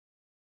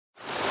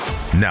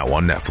Now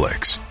on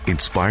Netflix,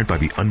 inspired by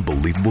the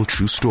unbelievable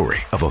true story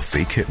of a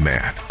fake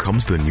hitman,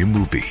 comes the new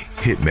movie,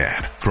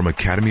 Hitman, from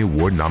Academy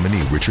Award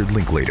nominee Richard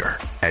Linklater.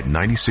 At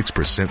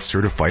 96%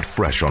 certified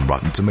fresh on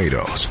Rotten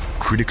Tomatoes,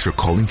 critics are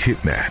calling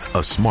Hitman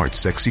a smart,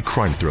 sexy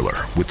crime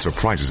thriller with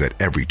surprises at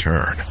every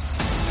turn.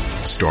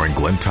 Starring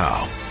Glenn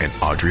Powell and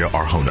Adria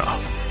Arjona,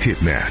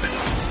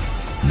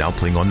 Hitman. Now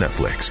playing on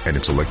Netflix and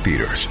in select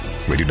theaters.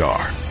 Rated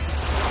R.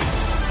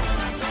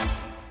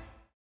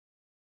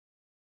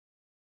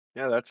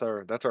 Yeah, that's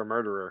our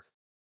murderer.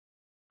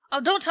 Oh,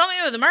 don't tell me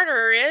who the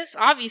murderer is.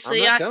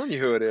 Obviously, I'm not telling you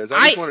who it is.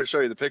 I just wanted to show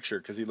you the picture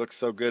because he looks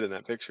so good in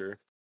that picture.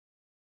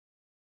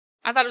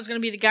 I thought it was going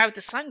to be the guy with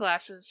the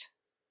sunglasses.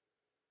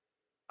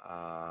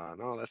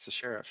 No, that's the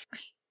sheriff.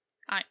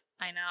 I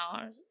know.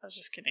 I was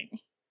just kidding.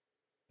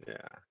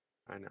 Yeah,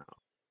 I know.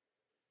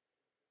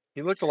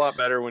 He looked a lot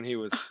better when he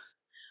was.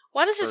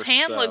 Why does his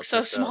hand look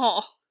so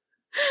small?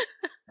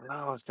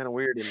 Oh, it's kind of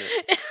weird, isn't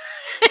it?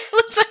 It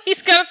looks like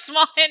he's got a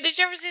small hand. Did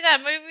you ever see that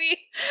movie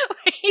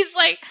where he's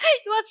like,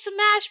 "You want some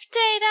mashed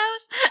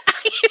potatoes?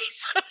 I'll give you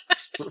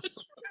some."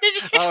 Did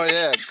you? Oh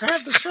yeah,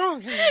 grab the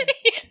strong hand.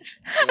 Yeah.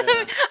 I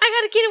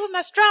gotta get it with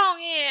my strong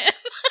hand.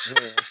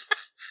 Yeah.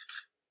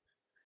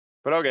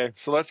 But okay,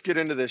 so let's get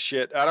into this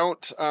shit.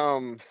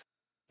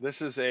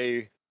 This is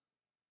a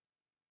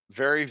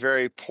very,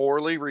 very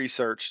poorly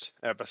researched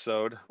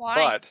episode. Why?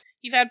 But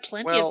you've had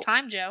plenty of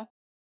time, Joe.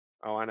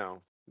 Oh, I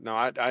know. No,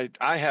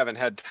 I haven't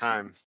had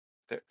time.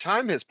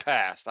 Time has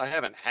passed. I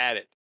haven't had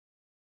it.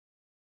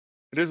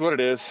 It is what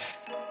it is.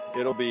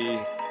 It'll be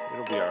all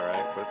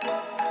right. But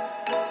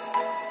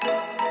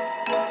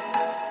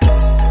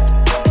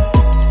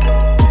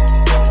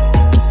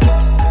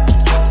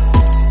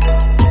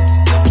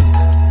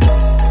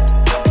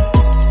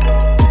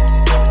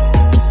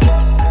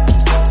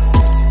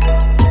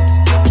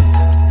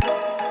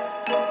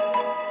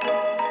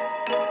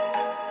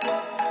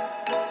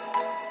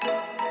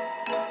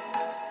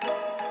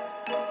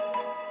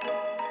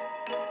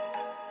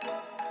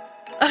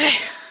okay,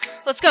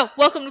 let's go.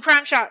 Welcome to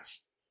Crime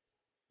Shots.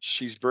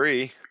 She's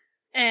Bree.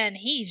 And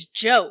he's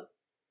Joe.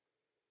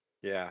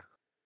 Yeah.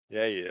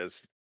 Yeah, he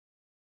is.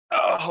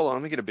 Oh, hold on.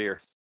 Let me get a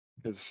beer.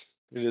 Because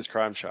it is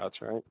Crime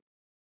Shots, right?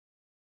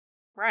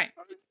 Right.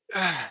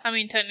 I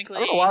mean, technically. I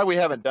don't know why we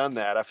haven't done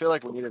that. I feel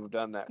like we need to have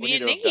done that. Me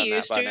and Nikki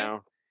used to.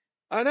 Now.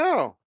 I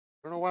know.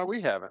 I don't know why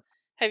we haven't.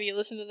 Have you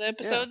listened to the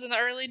episodes in the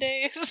early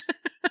days?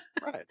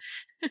 Right.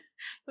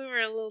 We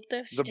were a little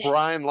thirsty. The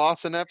Brian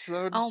Lawson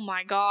episode? Oh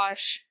my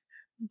gosh.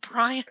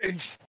 Brian.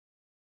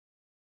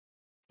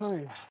 Oh,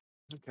 yeah.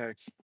 Okay.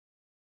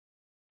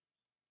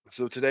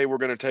 So today we're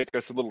going to take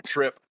us a little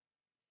trip.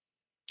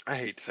 I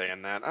hate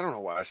saying that. I don't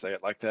know why I say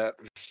it like that.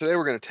 Today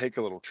we're going to take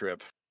a little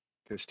trip.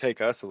 Because take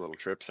us a little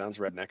trip sounds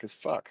redneck as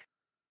fuck.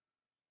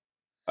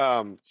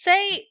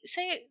 Say,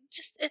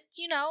 just,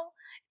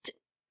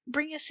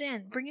 bring us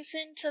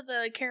into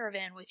the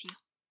caravan with you.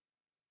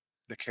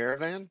 The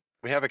caravan?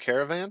 We have a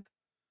caravan?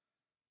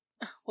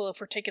 Well, if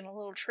we're taking a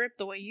little trip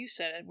the way you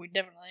said it, we're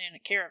definitely in a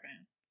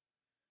caravan.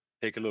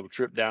 Take a little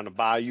trip down the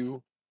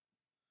bayou.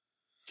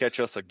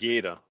 Catch us a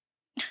gator.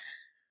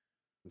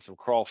 And some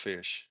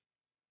crawfish.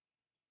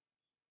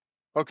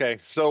 Okay,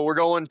 so we're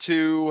going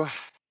to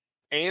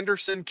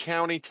Anderson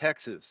County,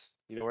 Texas.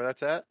 You know where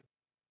that's at?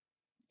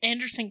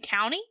 Anderson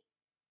County?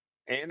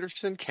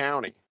 Anderson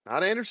County.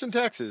 Not Anderson,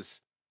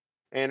 Texas.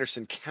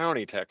 Anderson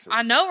County, Texas.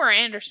 I know where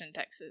Anderson,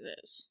 Texas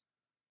is.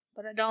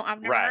 But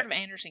I've never heard of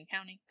Anderson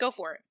County. Go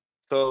for it.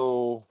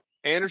 So,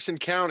 Anderson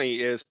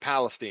County is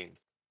Palestine.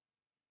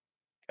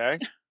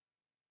 Okay?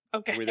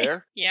 Okay. Are we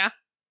there? Yeah.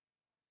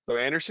 So,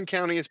 Anderson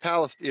County is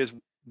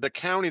the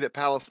county that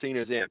Palestine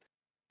is in.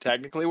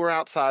 Technically, we're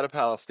outside of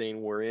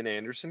Palestine. We're in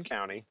Anderson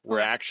County. We're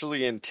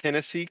actually in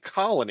Tennessee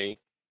Colony,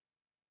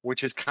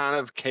 which is kind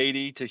of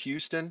Katy to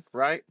Houston,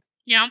 right?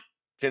 Yeah.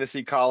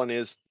 Tennessee Colony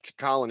is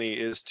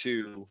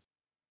to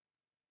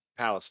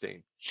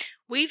Palestine.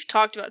 We've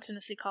talked about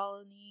Tennessee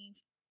Colony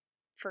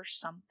for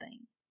something,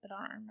 but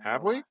I don't remember.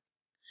 Have we?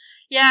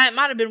 Yeah, it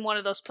might have been one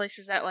of those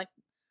places that like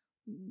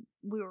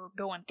we were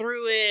going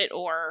through it,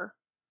 or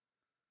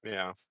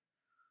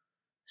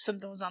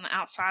something was on the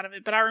outside of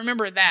it. But I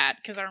remember that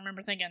because I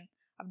remember thinking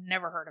I've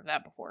never heard of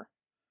that before.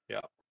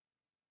 Yeah.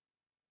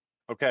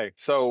 Okay,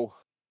 so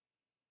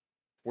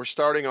we're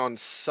starting on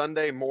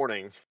Sunday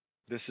morning.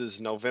 This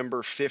is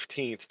November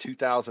 15th,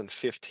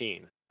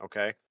 2015.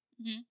 Okay.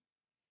 Mm-hmm.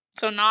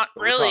 So not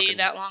really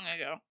that long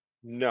ago.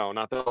 No,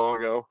 not that long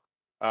ago.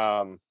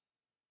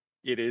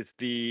 It is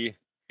the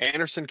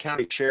Anderson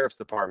County Sheriff's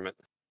Department.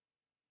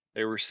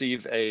 They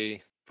receive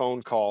a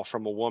phone call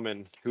from a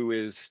woman who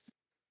is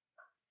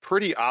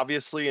pretty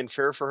obviously in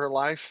fear for her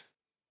life,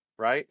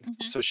 right?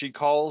 Mm-hmm. So she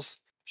calls,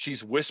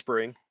 she's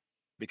whispering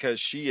because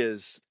she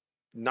is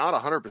not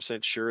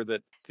 100% sure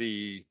that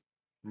the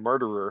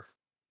murderer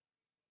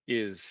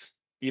is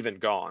even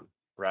gone,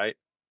 right?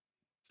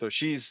 So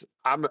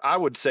I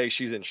would say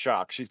she's in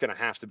shock. She's going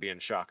to have to be in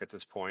shock at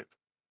this point.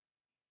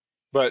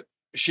 But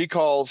she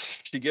calls,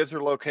 she gives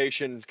her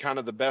location kind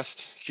of the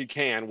best she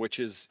can, which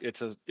is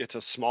it's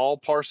a small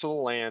parcel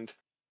of land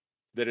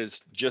that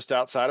is just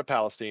outside of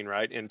Palestine,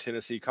 right, in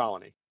Tennessee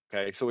Colony.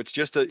 Okay, so it's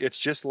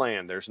just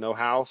land. There's no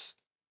house.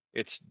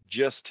 It's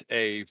just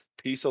a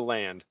piece of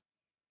land.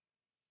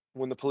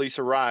 When the police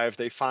arrive,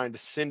 they find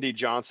Cindy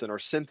Johnson or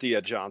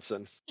Cynthia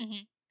Johnson,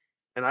 Mhm.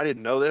 and I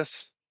didn't know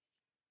this.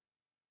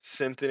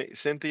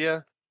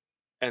 Cynthia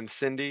and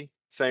Cindy,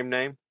 same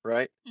name,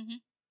 right?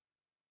 Mhm.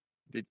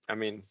 I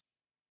mean,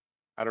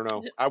 I don't know.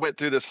 Is it- I went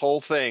through this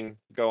whole thing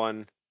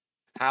going,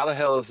 how the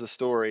hell is the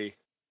story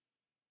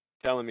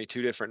telling me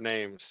two different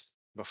names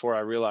before I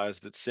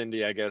realized that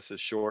Cindy, I guess, is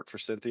short for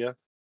Cynthia.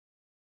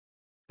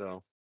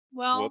 So,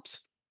 Well,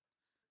 whoops.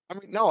 I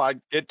mean, no,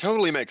 it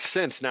totally makes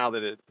sense now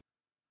that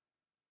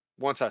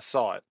once I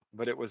saw it,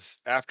 but it was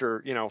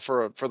after,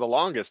 for the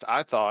longest,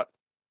 I thought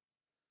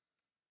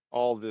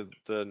all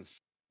the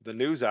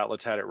news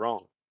outlets had it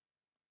wrong.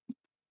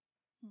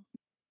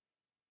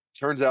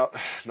 Turns out,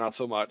 not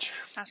so much.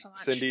 not so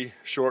much. Cindy,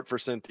 short for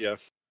Cynthia,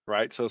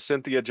 right? So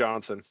Cynthia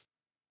Johnson.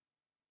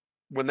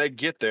 When they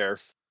get there,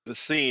 the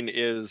scene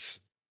is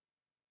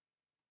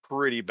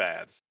pretty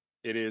bad.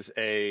 It is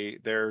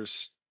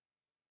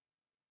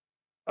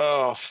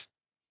oh,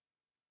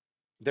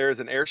 there's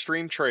an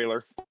Airstream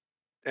trailer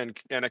and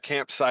a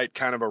campsite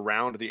kind of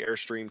around the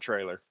Airstream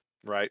trailer,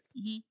 right?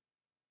 Mhm.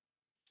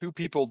 Two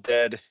people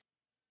dead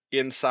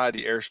inside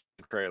the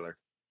Airstream trailer.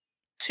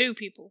 2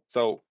 people.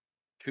 So,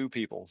 two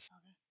people.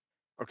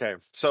 Okay,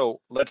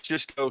 so let's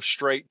just go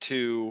straight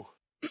to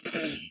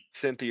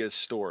Cynthia's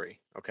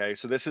story. Okay,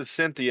 so this is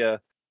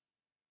Cynthia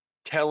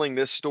telling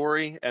this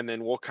story, and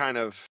then we'll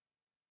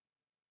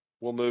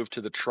move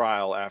to the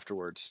trial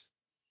afterwards.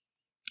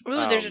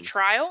 Ooh, there's a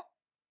trial?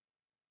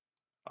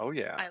 Oh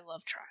yeah. I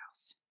love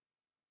trials.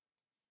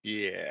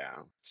 Yeah.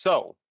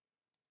 So,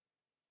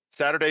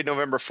 Saturday,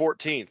 November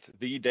 14th,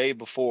 the day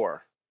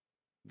before,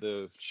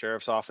 the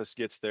sheriff's office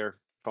gets their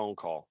phone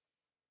call.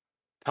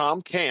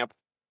 Tom Camp,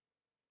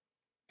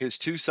 his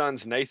two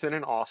sons, Nathan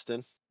and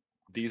Austin,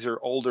 these are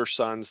older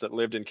sons that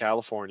lived in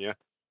California.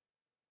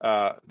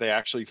 They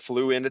actually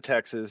flew into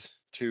Texas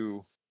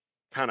to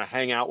kind of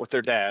hang out with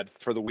their dad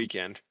for the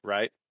weekend,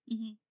 right?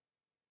 Mhm.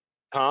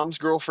 Tom's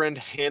girlfriend,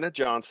 Hannah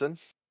Johnson,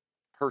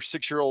 her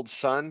 6-year-old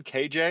son,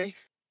 KJ,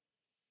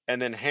 and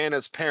then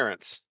Hannah's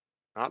parents,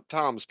 not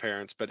Tom's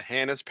parents, but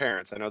Hannah's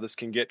parents. I know this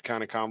can get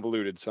kind of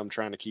convoluted, so I'm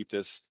trying to keep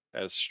this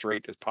as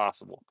straight as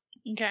possible.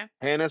 Okay.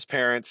 Hannah's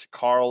parents,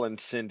 Carl and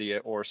Cindy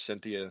or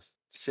Cynthia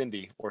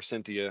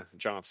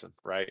Johnson,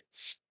 right?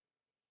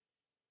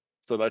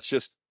 So let's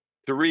just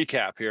to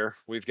recap here.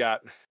 We've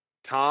got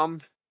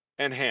Tom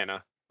and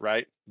Hannah,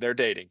 right? They're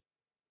dating.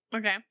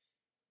 Okay.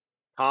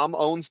 Tom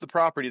owns the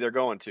property they're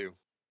going to.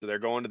 So they're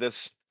going to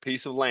this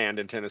piece of land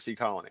in Tennessee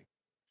Colony.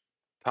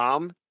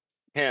 Tom,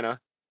 Hannah,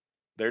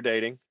 they're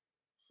dating.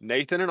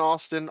 Nathan and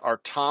Austin are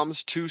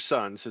Tom's two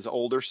sons, his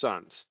older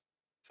sons.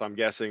 So I'm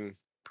guessing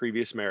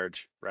previous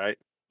marriage, right?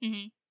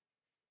 Mhm.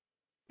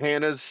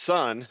 Hannah's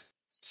son,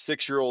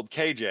 6-year-old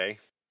KJ,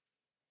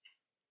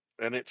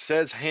 and it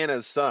says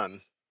Hannah's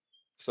son.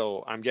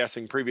 So I'm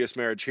guessing previous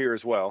marriage here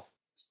as well.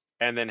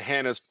 And then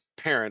Hannah's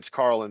parents,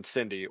 Carl and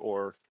Cindy,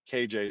 or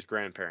KJ's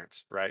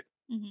grandparents, right?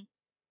 Mhm.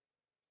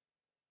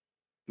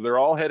 They're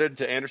all headed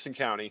to Anderson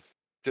County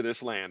to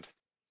this land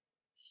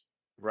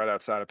right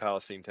outside of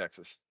Palestine,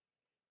 Texas.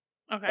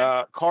 Okay.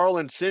 Carl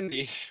and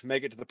Cindy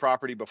make it to the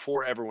property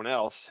before everyone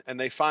else, and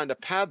they find a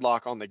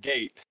padlock on the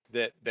gate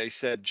that they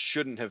said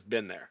shouldn't have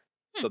been there.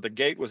 So the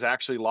gate was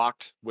actually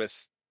locked with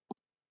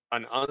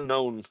an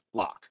unknown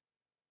lock.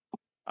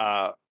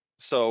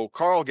 So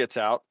Carl gets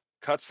out,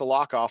 cuts the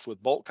lock off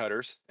with bolt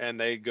cutters, and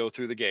they go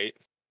through the gate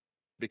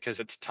because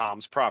it's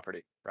Tom's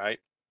property, right?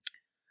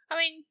 I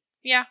mean,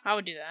 yeah, I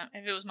would do that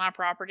if it was my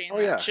property and Oh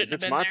that yeah, if shouldn't have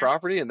it's been my there.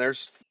 property and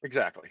there's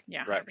exactly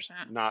Yeah, right,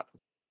 100%.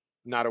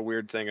 not a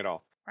weird thing at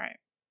all. Right.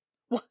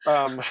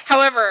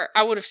 However,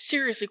 I would have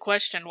seriously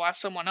questioned why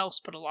someone else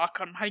put a lock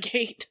on my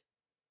gate.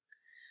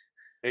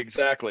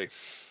 Exactly,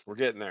 we're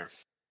getting there.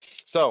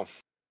 So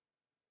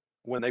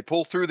when they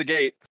pull through the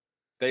gate,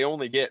 they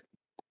only get,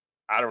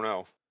 I don't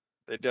know,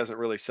 it doesn't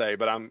really say,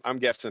 but I'm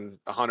guessing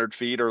 100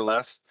 feet or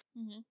less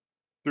Mhm.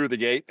 through the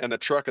gate, and the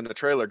truck and the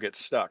trailer get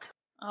stuck.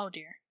 Oh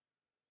dear.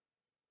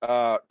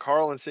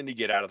 Carl and Cindy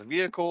get out of the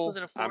vehicle. Was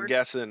it a I'm Ford?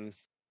 guessing,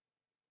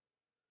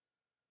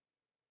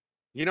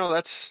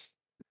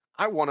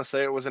 I want to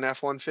say it was an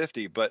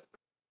F-150, but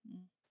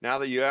Mm. now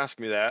that you ask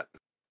me that,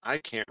 I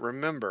can't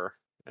remember,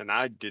 and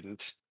I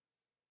didn't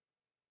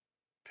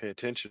pay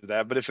attention to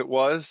that. But if it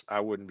was, I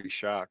wouldn't be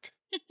shocked.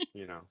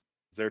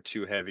 They're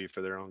too heavy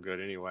for their own good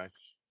anyway.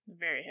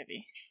 Very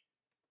heavy.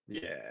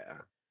 Yeah,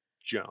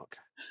 junk.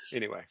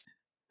 Anyway,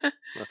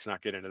 let's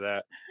not get into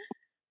that.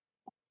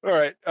 All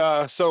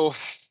right. So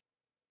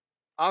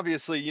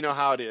obviously, you know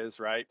how it is,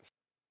 right?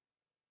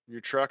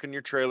 Your truck and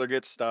your trailer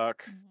get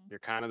stuck. Mhm. You're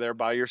kind of there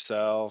by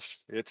yourself.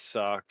 It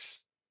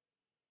sucks.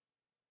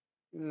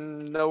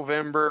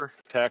 November,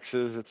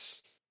 Texas,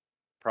 it's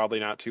probably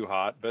not too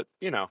hot, but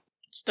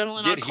Still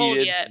get not cold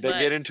heated. yet, They but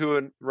get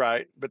into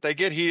but they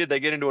get heated. They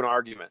get into an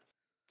argument.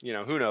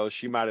 Who knows?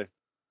 She might have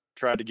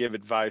tried to give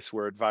advice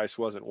where advice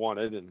wasn't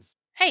wanted, and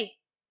hey,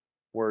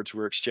 Words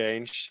were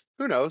exchanged.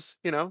 Who knows?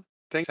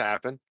 Things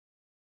happen.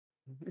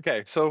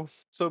 Okay, so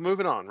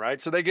moving on,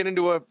 right? So they get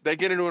into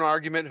an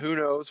argument. Who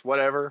knows?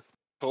 Whatever.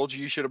 Told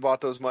you should have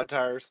bought those mud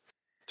tires.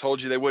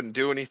 Told you they wouldn't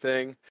do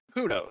anything.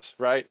 Who knows,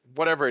 right?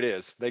 Whatever it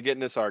is, they get in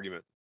this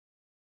argument.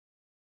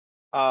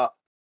 Uh,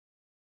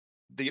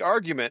 the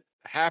argument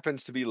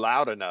happens to be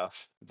loud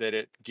enough that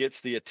it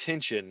gets the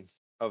attention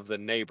of the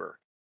neighbor.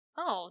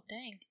 Oh,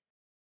 dang.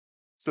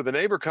 So the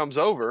neighbor comes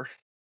over,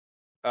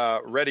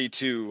 ready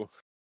to,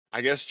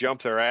 I guess,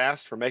 jump their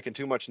ass for making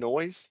too much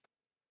noise,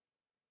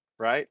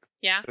 right?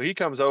 Yeah. So he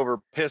comes over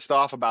pissed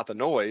off about the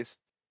noise,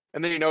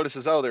 and then he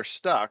notices, oh, they're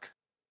stuck.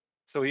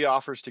 So he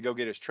offers to go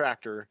get his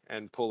tractor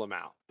and pull them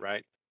out,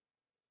 right?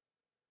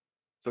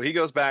 So he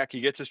goes back,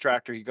 he gets his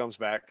tractor, he comes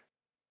back,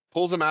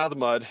 pulls them out of the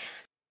mud,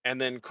 and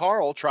then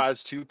Carl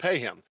tries to pay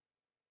him.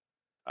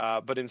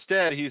 But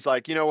instead, he's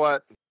like, you know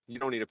what? You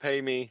don't need to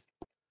pay me.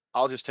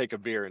 I'll just take a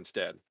beer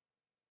instead.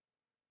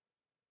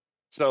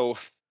 So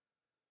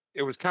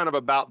it was kind of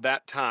about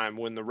that time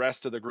when the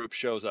rest of the group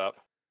shows up,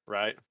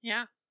 right?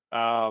 Yeah.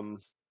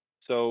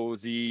 So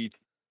the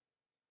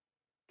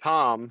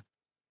Tom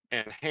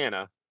and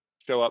Hannah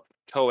show up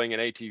towing an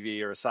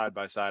ATV or a side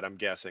by side, I'm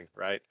guessing,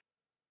 right?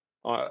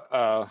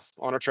 On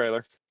a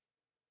trailer.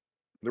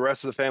 The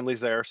rest of the family's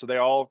there, so they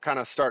all kind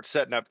of start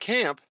setting up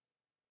camp,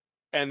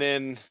 and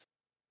then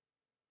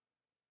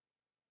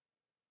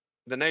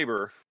the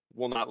neighbor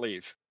will not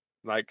leave.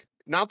 Like,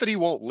 not that he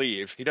won't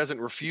leave, he doesn't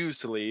refuse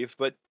to leave,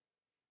 but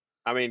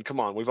I mean, come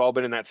on, we've all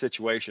been in that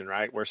situation,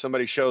 right? Where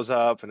somebody shows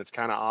up and it's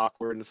kind of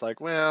awkward, and it's like,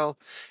 well,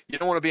 you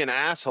don't want to be an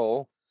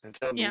asshole and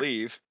tell them to Yeah.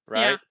 leave, Yeah.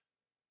 right?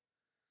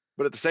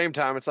 But at the same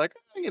time, it's like,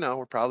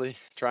 we're probably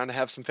trying to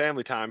have some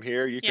family time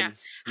here. You Yeah. can.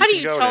 How do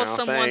can you go tell now,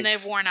 someone thanks.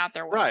 they've worn out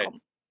their Right.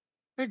 welcome?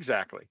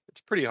 Exactly.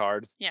 It's pretty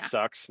hard. Yeah. It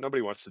sucks.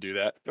 Nobody wants to do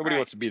that. Nobody Right.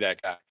 wants to be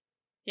that guy.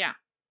 Yeah.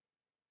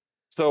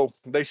 So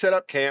they set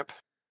up camp.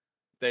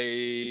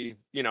 They,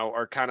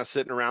 are kind of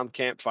sitting around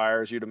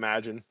campfires, you'd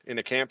imagine, in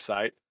a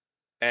campsite.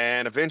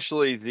 And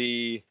eventually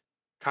the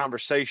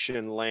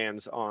conversation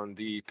lands on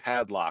the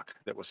padlock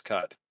that was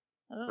cut,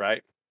 Oh.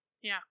 right?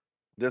 Yeah.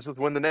 This is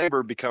when the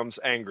neighbor becomes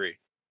angry,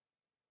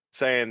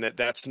 saying that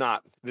that's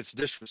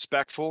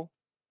disrespectful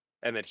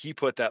and that he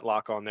put that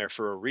lock on there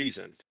for a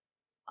reason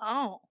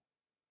Oh.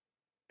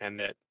 and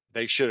that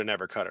they should have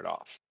never cut it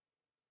off.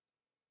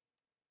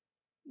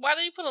 Why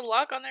did he put a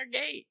lock on their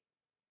gate?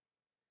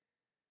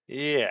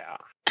 Yeah.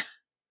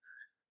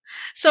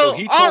 So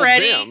he told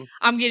already, them,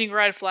 I'm getting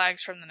red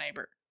flags from the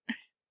neighbor.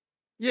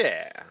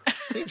 yeah,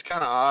 seems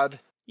kind of odd.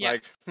 Yeah.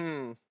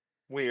 Like,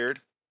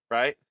 weird,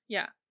 right?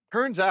 Yeah.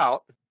 Turns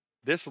out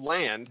this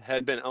land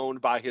had been owned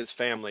by his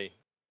family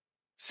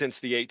since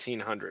the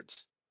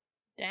 1800s.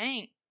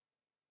 Dang.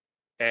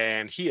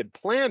 And he had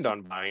planned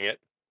on buying it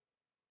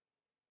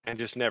and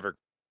just never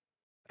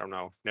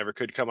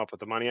could come up with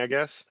the money, I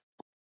guess,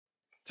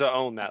 to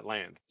own that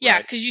land. Yeah,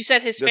 right? because you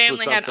said his This was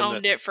family had something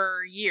owned it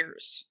for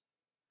years.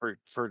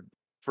 For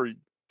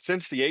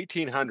since the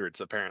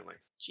 1800s, apparently.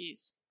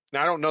 Jeez.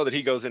 Now, I don't know that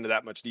he goes into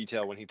that much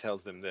detail when he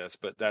tells them this,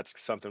 but that's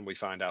something we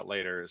find out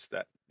later, is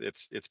that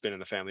it's been in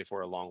the family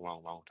for a long,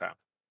 long, long time.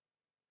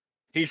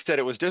 He said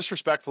it was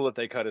disrespectful that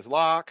they cut his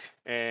lock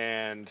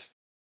and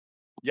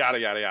yada,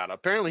 yada, yada.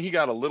 Apparently, he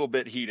got a little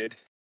bit heated,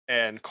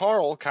 and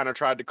Carl kind of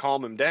tried to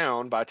calm him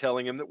down by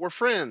telling him that we're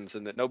friends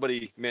and that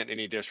nobody meant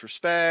any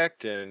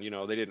disrespect, and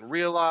they didn't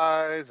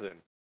realize,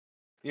 and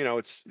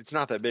it's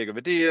not that big of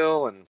a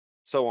deal, and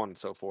so on and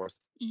so forth.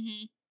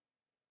 Mm-hmm.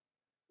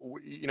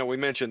 We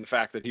mentioned the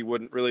fact that he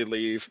wouldn't really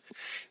leave.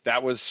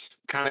 That was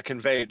kind of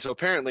conveyed. So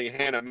apparently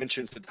Hannah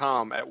mentioned to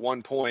Tom at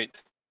one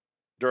point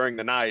during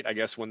the night, I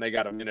guess when they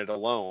got a minute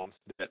alone,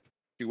 that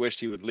she wished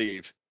he would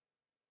leave.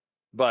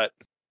 But,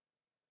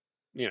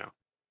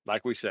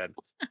 like we said,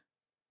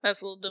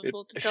 that's a little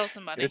difficult to tell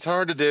somebody. It's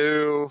hard to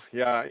do.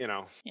 Yeah,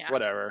 Yeah.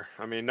 Whatever.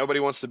 I mean, nobody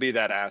wants to be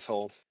that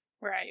asshole.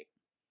 Right.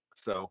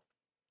 So,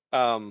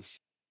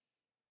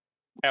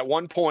 at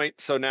one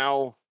point, so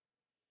now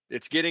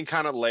it's getting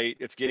kind of late.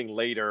 It's getting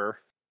later.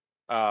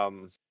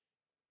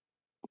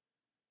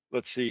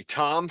 Let's see.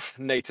 Tom,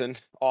 Nathan,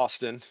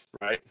 Austin,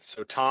 right?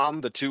 So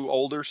Tom, the two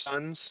older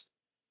sons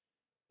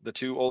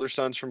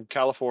from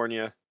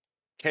California,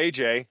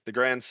 KJ, the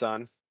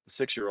grandson, the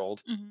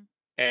 6-year-old, Mm-hmm.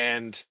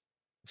 and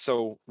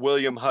so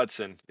William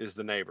Hudson is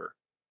the neighbor.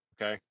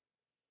 Okay.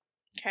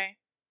 Okay.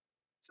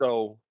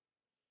 So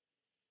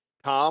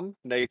Tom,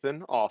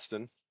 Nathan,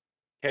 Austin,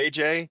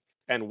 KJ,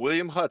 and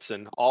William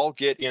Hudson all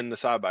get in the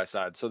side by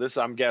side. So this,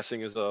 I'm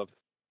guessing, is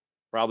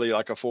probably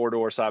like a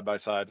 4-door side by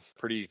side,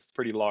 pretty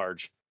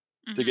large,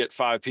 Mm-hmm. to get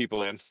 5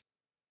 people in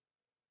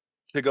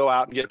to go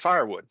out and get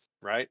firewood,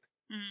 right?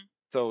 Mm-hmm.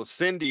 So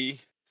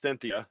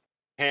Cynthia,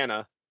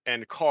 Hannah,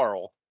 and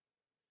Carl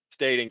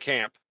stayed in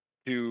camp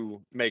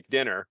to make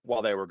dinner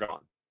while they were gone.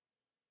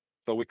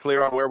 So we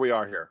clear on where we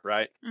are here,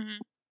 right?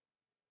 Mm-hmm.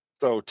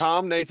 So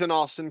Tom, Nathan,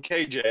 Austin,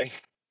 KJ,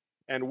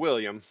 and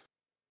William,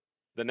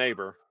 the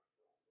neighbor,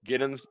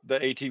 get in the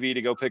ATV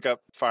to go pick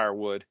up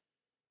firewood,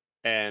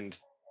 and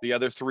the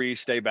other 3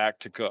 stay back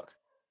to cook.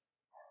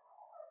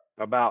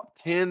 About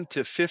 10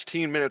 to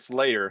 15 minutes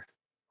later,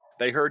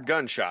 they heard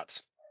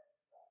gunshots.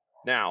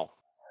 Now,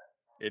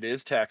 it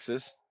is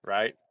Texas,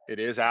 right? It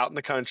is out in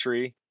the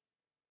country.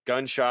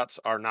 Gunshots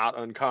are not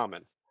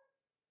uncommon.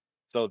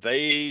 So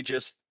they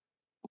just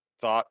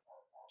thought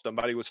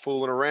somebody was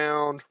fooling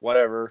around,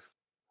 whatever,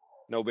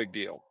 no big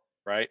deal,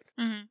 right?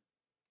 Mhm.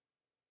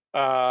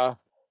 Uh,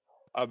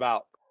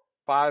 about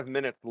 5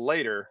 minutes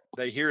later,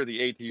 they hear the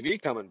ATV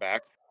coming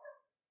back.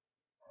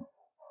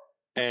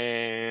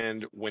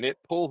 And when it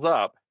pulls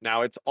up,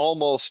 now it's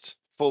almost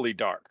fully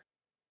dark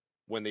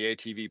when the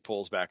ATV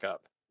pulls back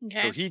up. So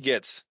Okay. he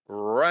gets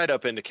right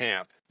up into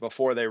camp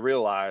before they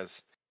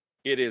realize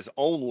it is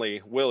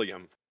only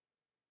William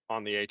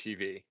on the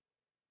ATV.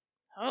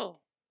 Oh.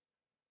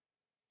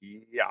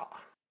 Yeah.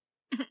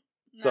 That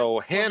So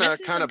we're Hannah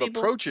missing kind some of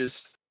people.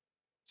 approaches.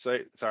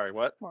 Sorry,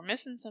 what? We're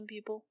missing some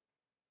people.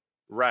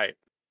 Right.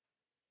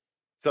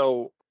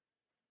 So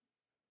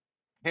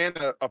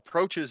Hannah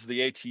approaches the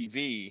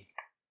ATV,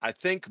 I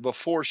think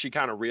before she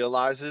kind of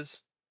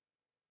realizes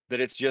that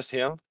it's just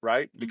him,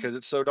 right? Because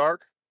it's so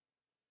dark.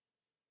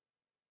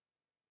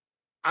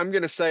 I'm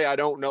going to say I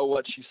don't know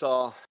what she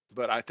saw,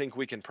 but I think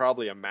we can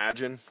probably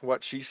imagine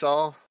what she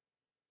saw.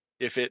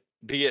 If it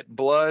be it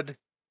blood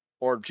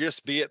or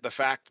just be it the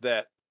fact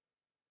that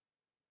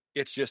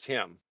it's just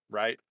him,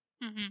 right?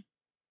 Mhm.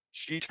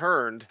 She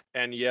turned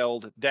and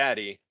yelled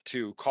 "Daddy"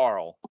 to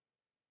Carl,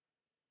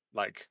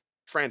 like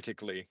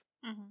frantically,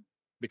 Mhm.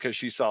 because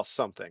she saw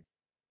something.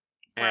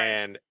 Right.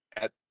 And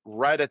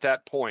right at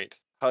that point,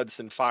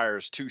 Hudson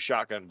fires 2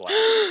 shotgun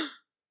blasts.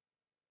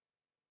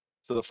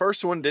 So the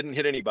first one didn't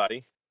hit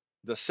anybody.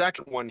 The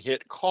second one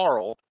hit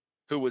Carl,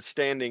 who was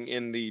standing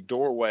in the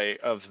doorway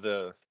of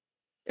the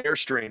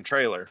Airstream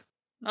trailer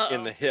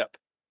in the Uh-oh. hip.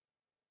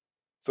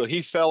 So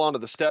he fell onto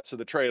the steps of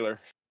the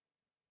trailer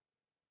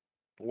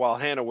while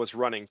Hannah was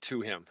running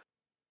to him.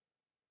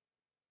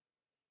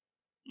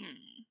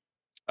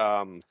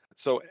 Mm.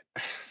 So,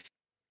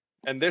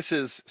 and this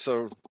is,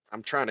 so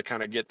I'm trying to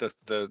kind of get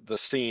the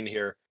scene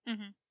here.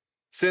 Mhm.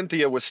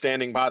 Cynthia was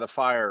standing by the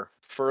fire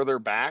further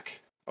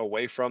back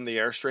away from the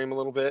Airstream a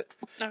little bit.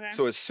 Okay.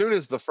 So as soon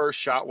as the first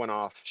shot went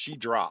off, she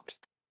dropped.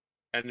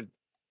 And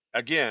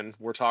again,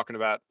 we're talking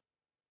about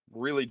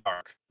really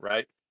dark,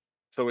 right?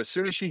 So as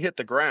soon as she hit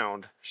the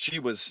ground, she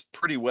was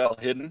pretty well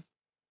hidden.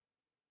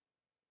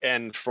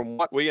 And from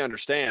what we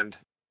understand,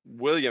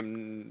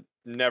 William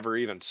never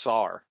even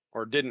saw her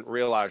or didn't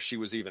realize she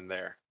was even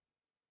there.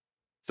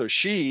 So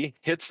she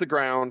hits the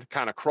ground,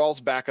 kind of crawls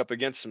back up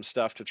against some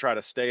stuff to try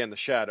to stay in the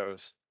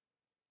shadows.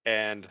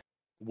 And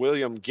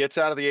William gets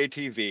out of the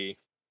ATV,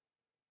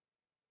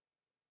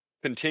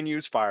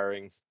 continues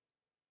firing,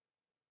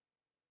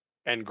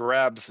 and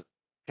grabs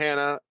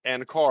Hannah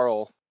and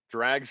Carl,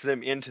 drags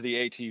them into the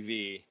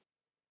ATV,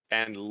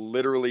 and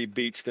literally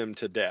beats them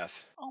to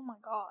death Oh my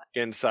god.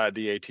 inside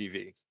the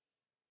ATV.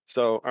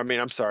 So, I mean,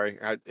 I'm sorry,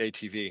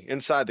 ATV,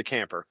 inside the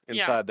camper, Yeah.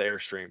 inside the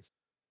Airstream.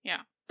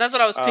 Yeah. That's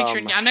what I was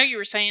picturing. Um, I know you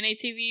were saying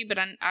ATV, but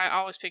I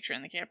always picture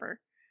in the camper.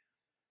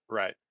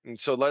 right. And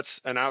so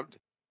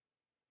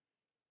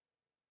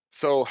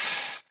so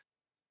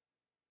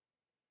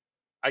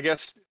I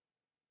guess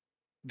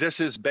this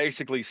is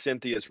basically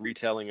Cynthia's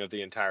retelling of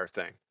the entire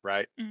thing,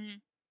 right?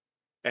 Mhm.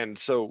 And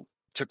so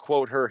to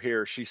quote her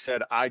here, she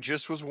said, "I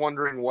just was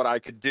wondering what I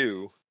could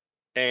do,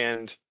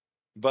 and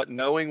but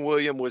knowing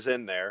William was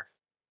in there,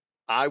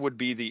 I would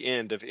be the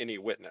end of any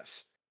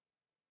witness."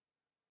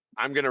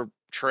 I'm going to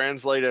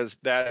translate as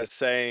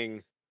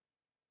saying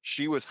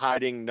she was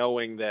hiding,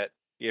 knowing that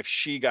if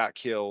she got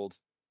killed,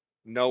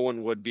 no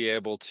one would be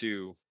able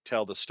to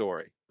tell the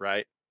story,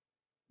 right?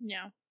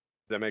 Yeah.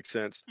 Does that make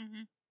sense?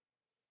 Mhm.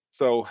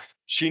 So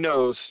she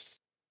knows,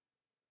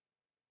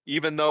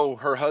 even though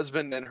her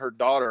husband and her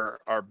daughter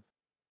are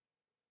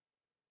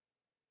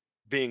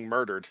being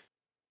murdered,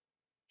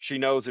 she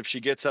knows if she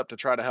gets up to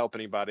try to help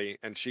anybody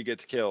and she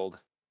gets killed,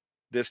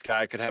 this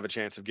guy could have a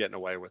chance of getting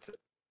away with it.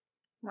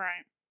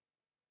 Right.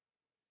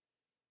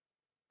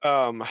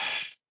 Um,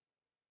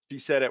 she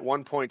said at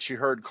one point she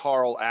heard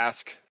Carl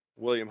ask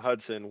William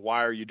Hudson,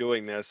 "Why are you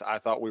doing this? I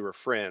thought we were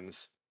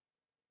friends."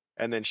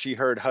 And then she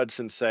heard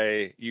Hudson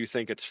say, "You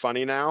think it's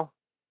funny now?"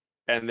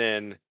 And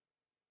then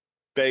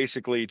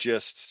basically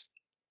just,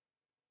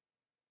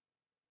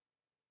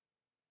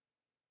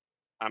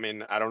 I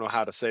mean, I don't know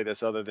how to say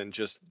this other than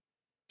just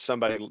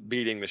somebody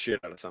beating the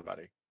shit out of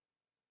somebody.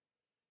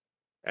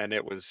 And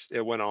it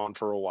went on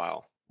for a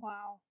while.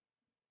 Wow.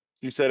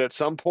 She said at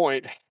some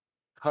point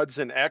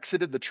Hudson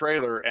exited the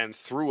trailer and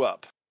threw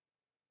up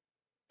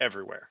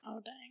everywhere. Oh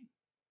dang.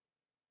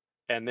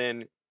 And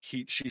then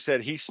she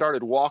said he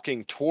started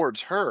walking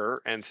towards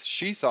her and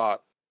she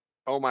thought,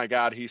 "Oh my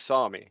god, he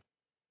saw me."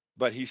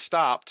 But he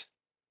stopped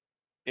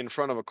in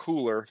front of a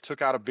cooler,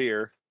 took out a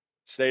beer,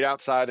 stayed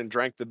outside and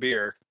drank the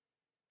beer,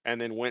 and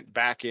then went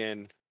back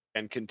in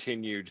and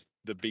continued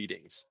the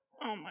beatings.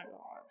 Oh my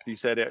god. She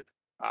said it.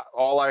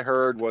 All I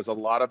heard was a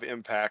lot of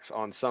impacts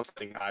on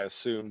something. I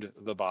assumed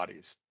the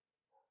bodies.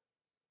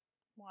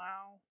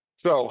 Wow.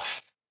 So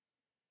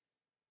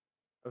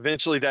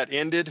eventually that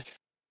ended.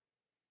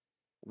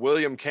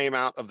 William came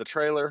out of the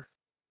trailer,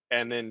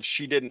 and then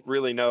she didn't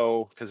really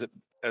know, because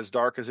as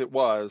dark as it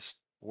was,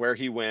 where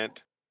he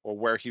went or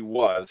where he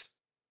was,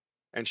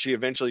 and she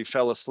eventually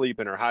fell asleep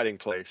in her hiding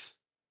place.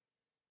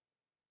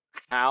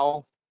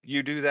 How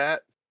you do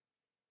that,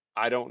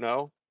 I don't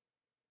know.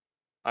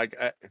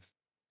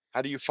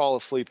 How do you fall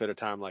asleep at a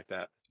time like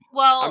that?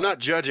 Well, I'm not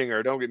judging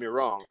her, don't get me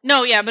wrong.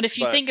 no, yeah, but if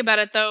you But think about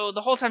it, though,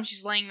 the whole time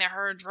she's laying there,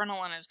 her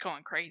adrenaline is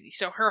going crazy.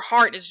 So her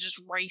heart is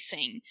just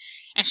racing.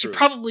 And she True.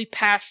 probably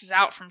passes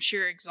out from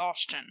sheer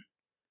exhaustion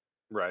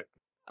right,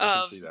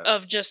 I can see that.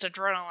 of just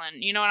adrenaline.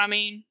 You know what I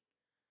mean?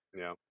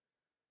 Yeah.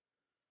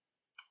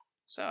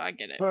 So I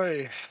get it.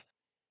 Hey.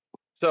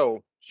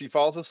 So she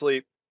falls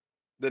asleep.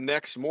 The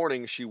next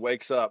morning, she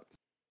wakes up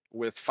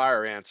with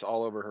fire ants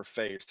all over her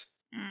face.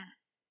 Mm.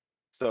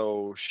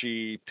 So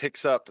she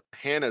picks up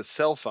Hannah's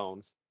cell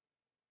phone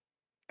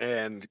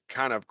and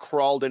kind of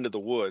crawled into the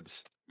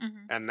woods.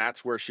 Mm-hmm. And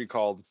that's where she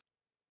called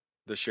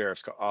the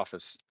sheriff's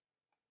office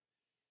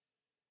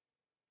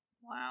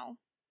Wow.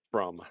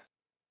 from,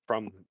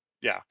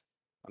 yeah,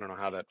 I don't know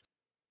how that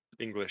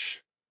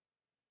English.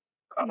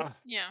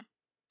 Yeah.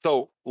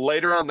 So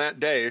later on that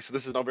day, so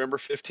this is November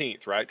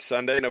 15th, right?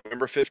 Sunday,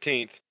 November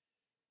 15th,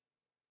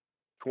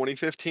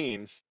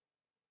 2015,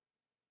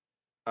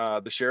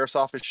 the sheriff's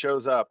office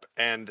shows up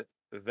and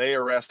they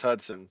arrest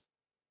Hudson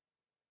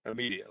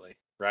immediately,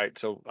 right?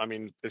 So, I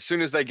mean, as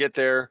soon as they get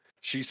there,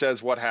 she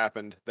says what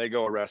happened, they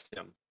go arrest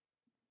him,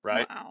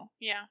 right? Wow.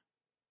 Yeah.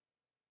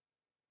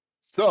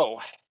 So,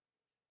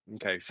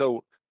 okay,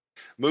 so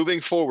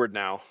moving forward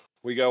now,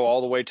 we go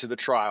all the way to the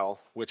trial,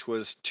 which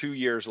was 2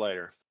 years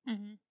later.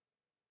 Mm-hmm.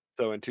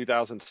 So in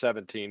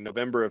 2017,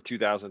 November of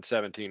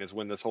 2017 is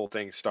when this whole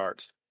thing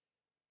starts.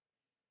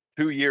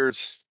 2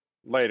 years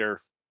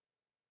later,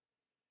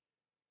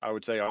 I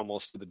would say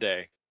almost to the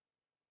day.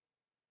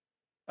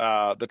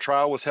 The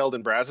trial was held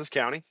in Brazos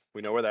County.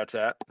 We know where that's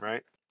at,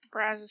 right?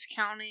 Brazos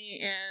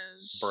County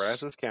is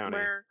Brazos County.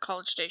 where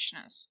College Station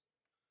is.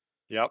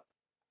 Yep.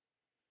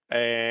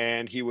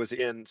 And he was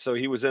in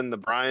the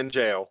Bryan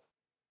jail,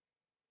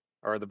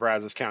 or the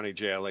Brazos County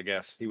jail, I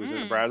guess. He was in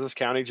the Brazos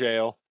County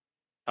jail.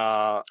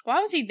 Why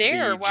was he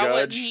there? Why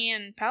wasn't judge- he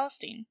in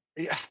Palestine?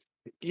 Yeah,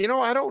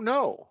 I don't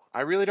know.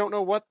 I really don't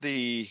know what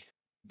the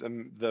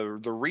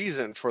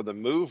reason for the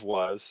move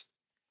was,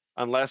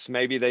 unless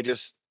maybe they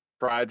just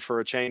tried for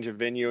a change of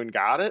venue and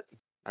got it.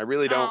 I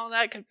really don't. Oh,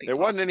 that could be. There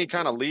wasn't any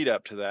possible, kind of too. lead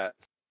up to that.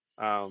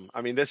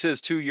 I mean, this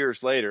is 2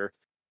 years later,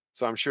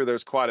 so I'm sure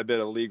there's quite a bit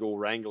of legal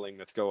wrangling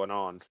that's going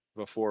on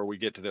before we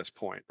get to this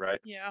point, right?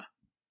 Yeah.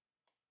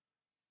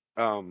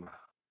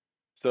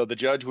 So the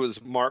judge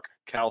was Mark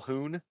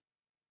Calhoun.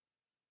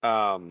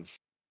 And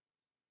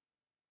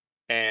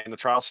the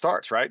trial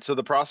starts, right? So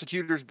the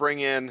prosecutors bring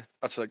in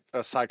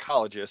a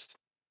psychologist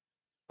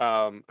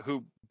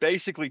who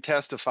basically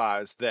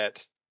testifies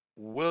that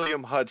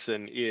William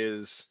Hudson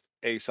is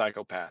a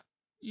psychopath.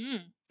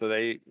 So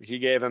he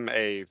gave him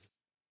a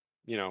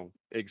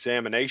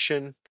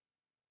examination,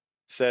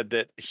 said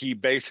that he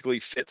basically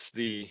fits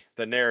the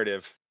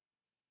narrative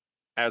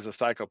as a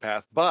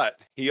psychopath, but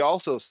he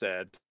also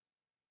said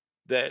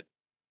that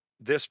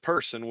this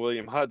person,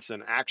 William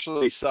Hudson,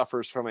 actually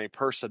suffers from a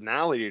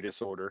personality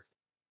disorder,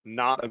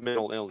 not a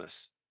mental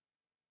illness.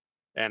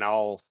 And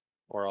I'll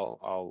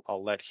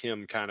let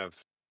him kind of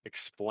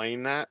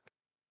explain that.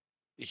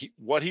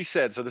 What he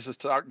said. So this is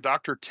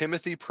Dr.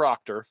 Timothy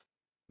Proctor,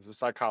 who's a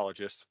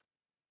psychologist,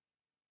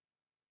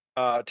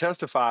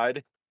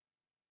 testified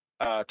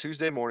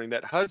Tuesday morning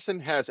that Hudson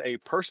has a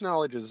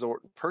personality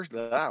disorder.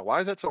 Why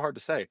is that so hard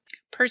to say?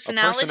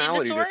 Personality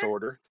disorder?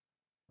 disorder.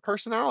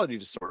 Personality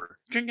disorder.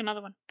 Drink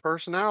another one.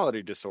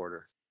 Personality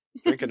disorder.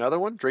 Drink another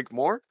one? Drink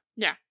more?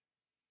 Yeah.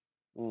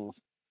 Mm.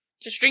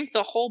 Just drink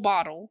the whole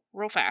bottle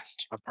real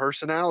fast. A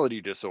personality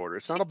disorder.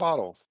 It's not a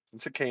bottle.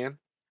 It's a can.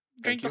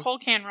 Drink the whole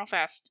can real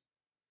fast.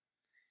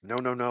 No.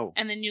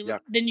 And then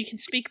you can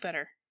speak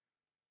better.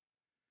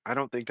 I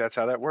don't think that's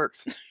how that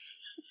works.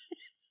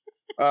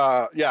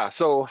 Yeah,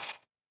 so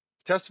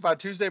testified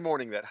Tuesday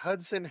morning that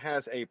Hudson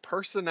has a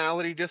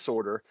personality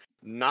disorder,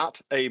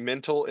 not a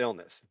mental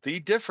illness. The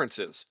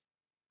differences,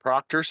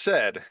 Proctor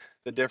said,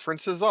 the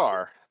differences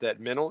are that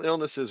mental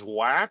illnesses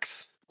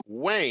wax,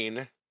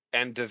 wane,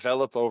 and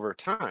develop over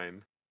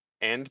time,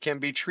 and can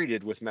be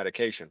treated with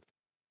medication.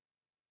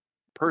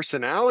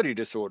 Personality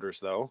disorders,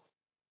 though,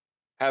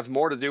 have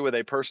more to do with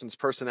a person's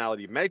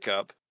personality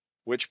makeup,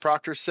 which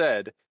Proctor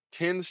said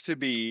tends to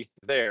be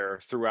there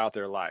throughout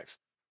their life.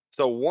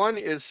 So one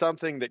is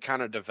something that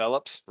kind of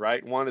develops,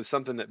 right? One is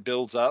something that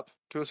builds up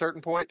to a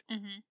certain point,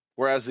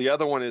 whereas the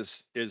other one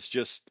is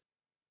just,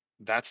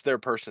 that's their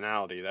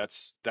personality.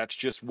 That's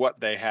just what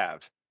they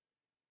have,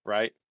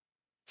 right?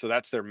 So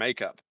that's their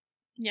makeup.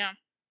 Yeah.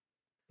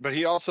 But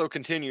he also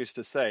continues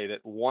to say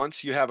that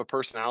once you have a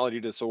personality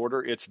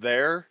disorder, it's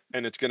there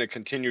and it's going to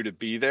continue to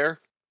be there,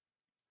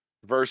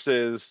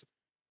 versus.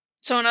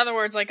 So in other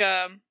words, like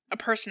a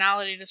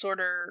personality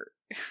disorder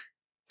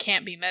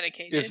can't be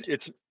medicated.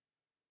 It's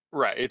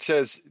right. It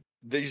says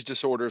these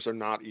disorders are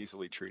not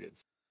easily treated.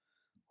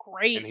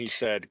 Great. And he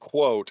said,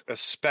 quote,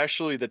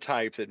 especially the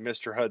type that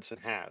Mr. Hudson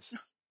has.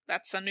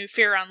 That's a new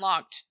fear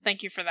unlocked.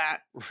 Thank you for that.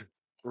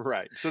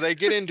 Right. So they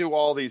get into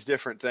all these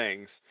different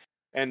things.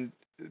 And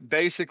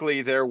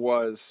basically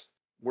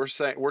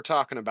we're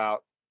talking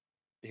about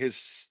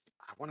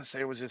I want to say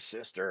it was his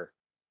sister.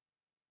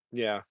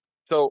 Yeah.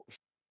 So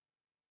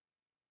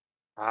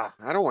I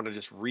don't want to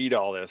just read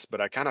all this,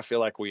 but I kind of feel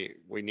like we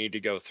need to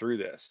go through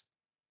this.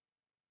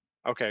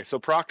 Okay, so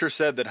Proctor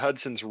said that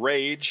Hudson's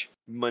rage,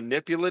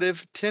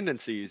 manipulative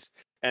tendencies,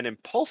 and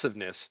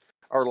impulsiveness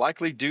are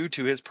likely due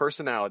to his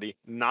personality,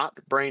 not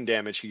brain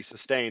damage he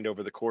sustained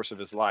over the course of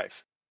his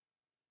life.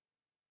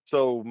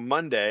 So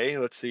Monday,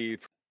 let's see.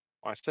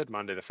 I said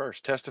Monday the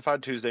 1st,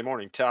 testified Tuesday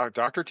morning.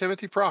 Dr.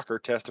 Timothy Proctor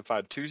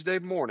testified Tuesday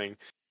morning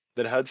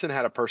that Hudson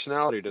had a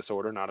personality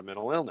disorder, not a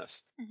mental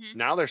illness. Mm-hmm.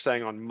 Now they're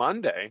saying on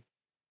Monday,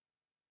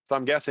 so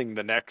I'm guessing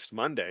the next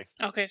Monday.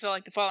 Okay, so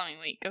like the following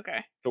week.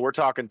 Okay. So we're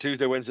talking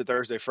Tuesday, Wednesday,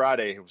 Thursday,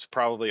 Friday. It was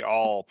probably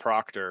all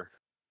Proctor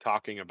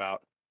talking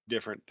about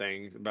different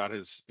things about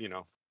his,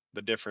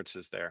 the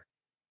differences there.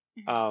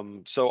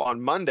 Mm-hmm. So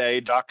on Monday,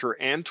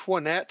 Dr.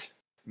 Antoinette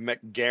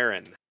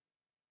McGarrahan.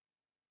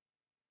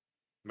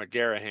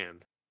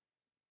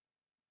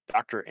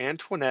 Dr.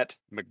 Antoinette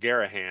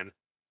McGarrahan.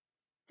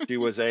 She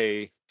was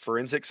a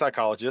forensic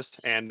psychologist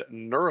and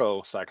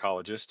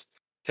neuropsychologist,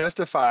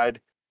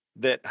 testified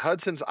that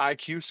Hudson's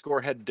IQ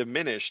score had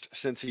diminished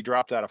since he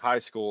dropped out of high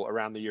school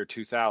around the year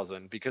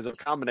 2000 because of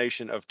a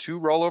combination of 2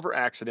 rollover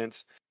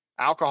accidents,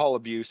 alcohol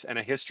abuse, and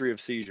a history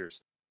of seizures.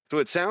 So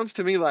it sounds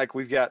to me like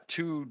we've got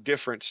 2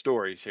 different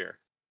stories here.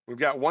 We've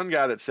got one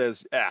guy that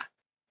says,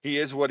 he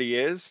is what he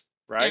is,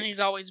 right? And he's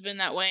always been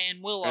that way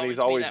and will and always he's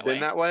always be been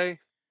that way.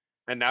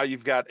 And now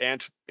you've got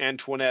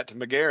Antoinette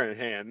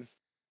McGarrahan.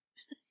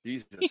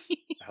 Jesus,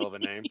 hell of a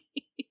name.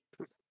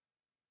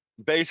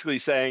 Basically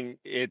saying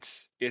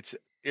it's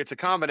a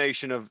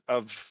combination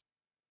of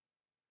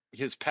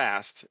his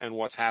past and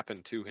what's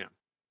happened to him.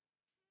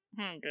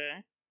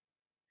 Okay.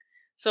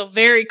 So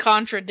very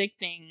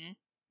contradicting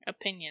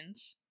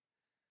opinions.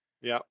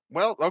 Yeah.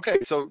 Well, okay.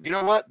 So you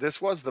know what?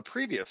 This was the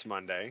previous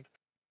Monday,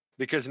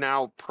 because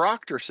now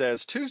Proctor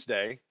says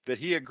Tuesday that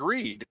he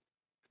agreed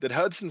that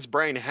Hudson's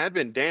brain had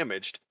been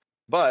damaged,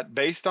 but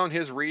based on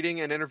his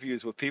reading and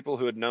interviews with people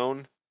who he had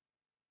known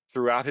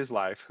throughout his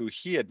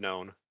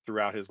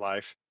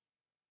life,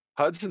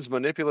 Hudson's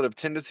manipulative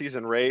tendencies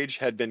and rage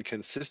had been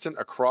consistent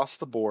across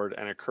the board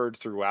and occurred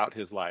throughout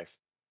his life.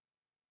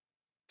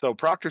 So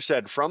Proctor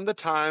said, from the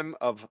time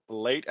of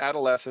late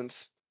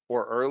adolescence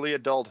or early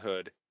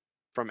adulthood,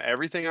 from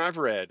everything I've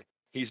read,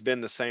 he's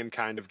been the same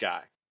kind of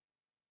guy.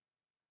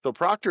 So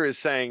Proctor is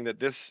saying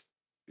that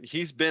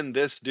he's been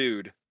this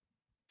dude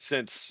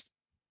since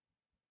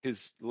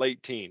his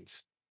late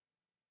teens,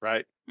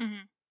 right?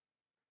 Mm-hmm.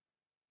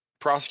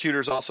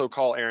 Prosecutors also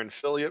call Aaron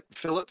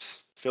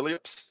Phillips.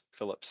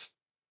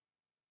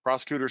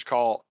 Prosecutors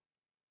call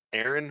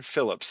Aaron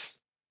Phillips,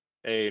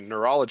 a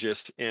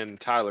neurologist in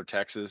Tyler,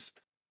 Texas,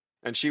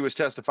 and she was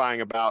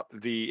testifying about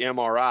the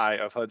MRI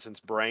of Hudson's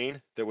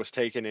brain that was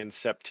taken in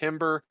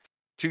September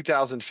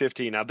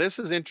 2015. Now, this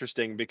is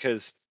interesting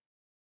because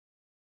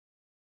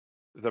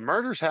the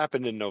murders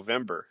happened in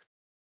November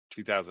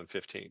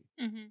 2015.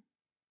 Mm-hmm.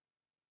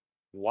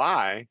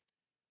 Why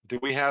do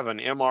we have an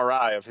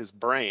MRI of his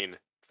brain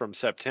from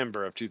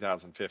September of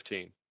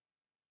 2015?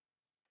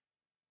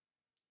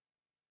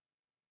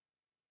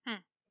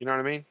 You know what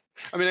I mean?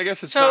 I mean, I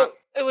guess it's not.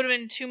 It would have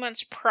been 2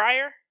 months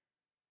prior?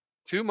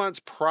 2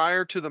 months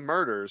prior to the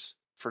murders,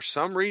 for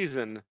some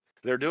reason,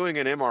 they're doing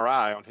an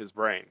MRI on his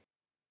brain.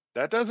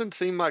 That doesn't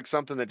seem like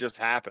something that just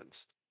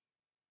happens,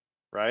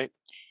 right?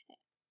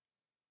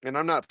 And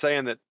I'm not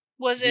saying that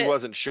he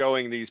wasn't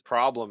showing these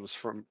problems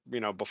from,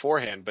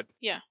 beforehand, but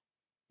yeah,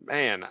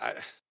 man,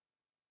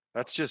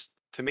 that's just,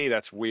 to me,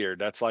 that's weird.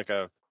 That's like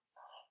it's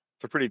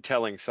a pretty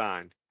telling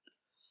sign.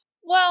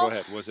 Well, go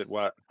ahead. Was it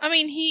what? I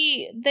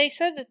mean, they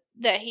said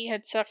that he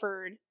had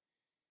suffered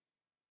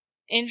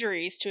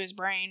injuries to his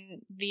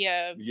brain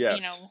via,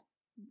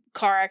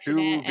 car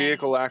accident, 2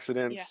 vehicle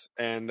accidents,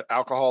 and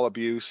alcohol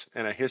abuse,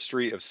 and a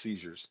history of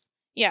seizures.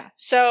 Yeah.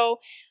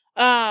 So,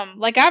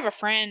 like I have a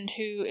friend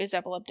who is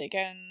epileptic,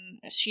 and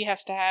she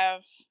has to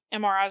have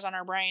MRIs on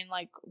her brain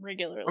like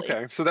regularly.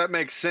 Okay, so that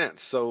makes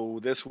sense.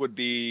 So this would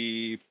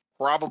be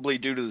probably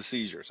due to the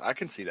seizures. I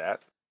can see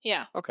that.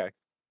 Yeah. Okay.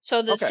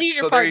 So the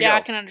seizure part, I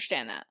can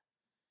understand that.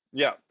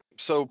 Yeah.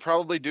 So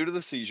probably due to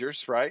the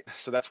seizures, right?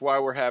 So that's why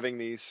we're having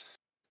these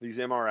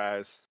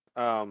MRIs.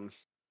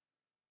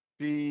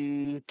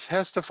 He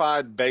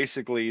testified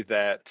basically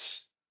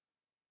that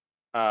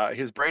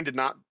his brain did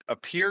not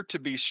appear to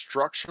be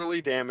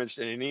structurally damaged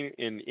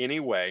in any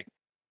way.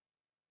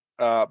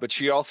 But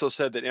she also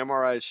said that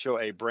MRIs show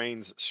a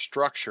brain's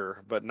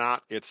structure, but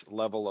not its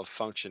level of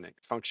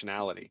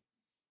functionality.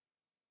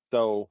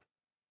 So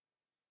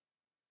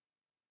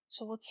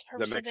what's the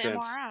purpose of the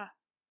MRI?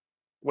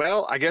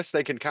 Well, I guess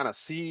they can kind of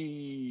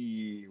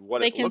see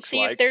what They it can looks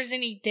see if like. there's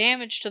any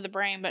damage to the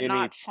brain, but Any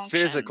not function.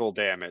 physical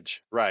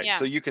damage, right? Yeah.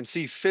 So you can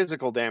see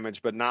physical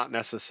damage, but not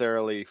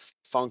necessarily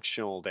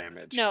functional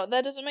damage. No,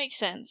 that doesn't make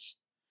sense.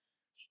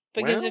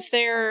 Because Well,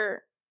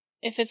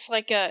 if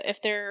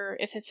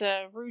it's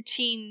a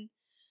routine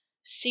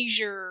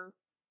seizure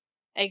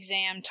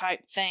exam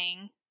type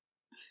thing,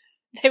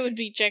 they would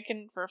be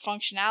checking for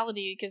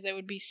functionality because they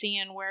would be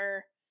seeing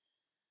where.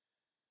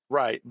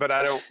 right, but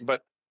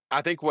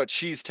I think what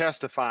she's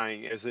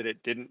testifying is that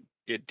it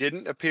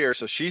didn't appear.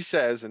 So she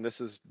says, and this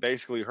is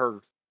basically her.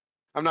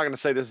 I'm not going to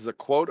say this is a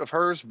quote of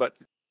hers, but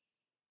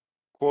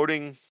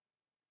quoting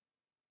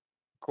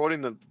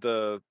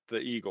the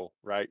Eagle,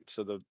 right?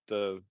 So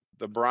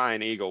the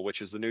Bryan Eagle,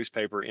 which is the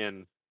newspaper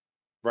in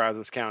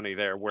Brazos County,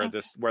 there where Okay.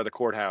 where the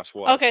courthouse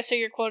was. Okay, so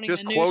you're quoting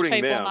Just the quoting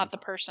newspaper, them. not the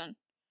person.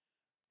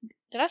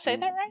 Did I say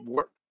that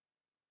right?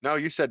 No,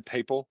 you said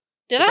papal.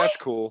 Did But I? that's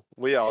cool.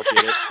 We all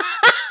get it.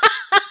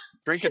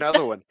 Drink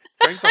another one.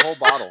 Drink the whole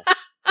bottle.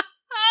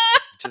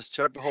 Just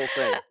chug the whole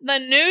thing. The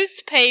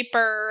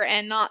newspaper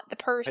and not the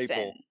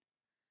person.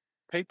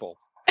 Papal.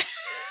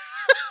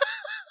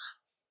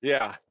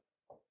 Yeah.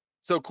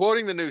 So,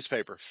 quoting the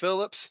newspaper,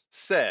 Phillips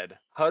said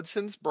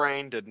Hudson's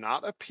brain did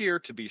not appear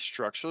to be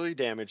structurally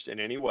damaged in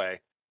any way.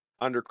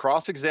 Under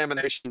cross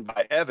examination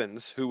by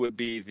Evans, who would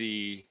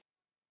be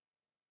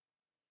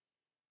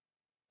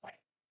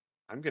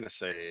I'm going to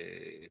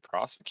say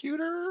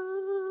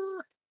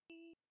prosecutor?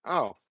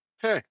 Oh,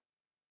 hey.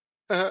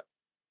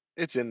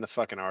 It's in the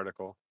fucking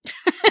article.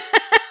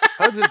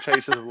 Hudson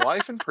faces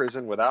life in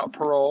prison without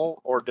parole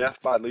or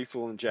death by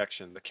lethal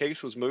injection. The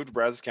case was moved to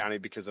Brazos County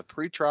because of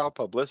pretrial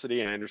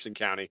publicity in Anderson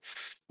County,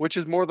 which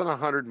is more than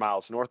 100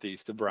 miles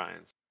northeast of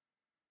Bryan.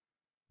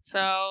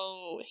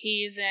 So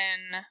he's in,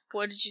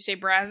 what did you say,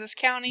 Brazos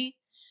County?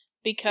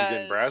 Because He's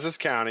in Brazos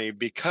County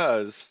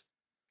because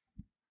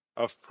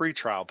of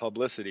pretrial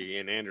publicity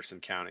in Anderson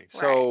County. Right.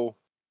 So,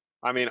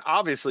 I mean,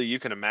 obviously you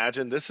can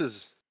imagine this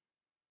is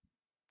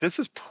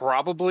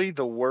probably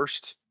the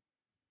worst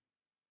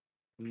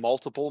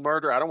multiple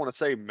murder. I don't want to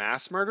say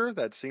mass murder.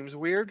 That seems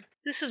weird.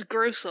 this is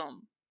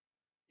gruesome.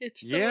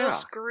 It's the Yeah.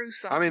 most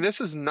gruesome. I mean,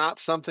 this is not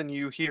something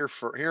you hear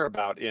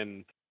about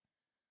in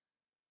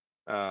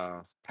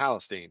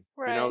Palestine.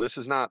 Right. You know, this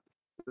is not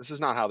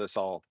how this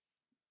all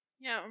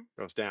Yeah.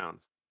 goes down.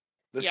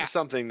 This Yeah. is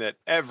something that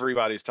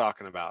everybody's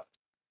talking about.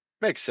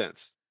 Makes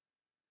sense.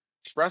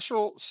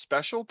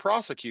 Special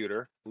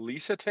prosecutor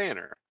Lisa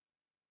Tanner.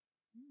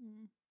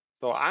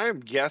 So I'm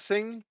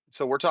guessing.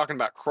 So we're talking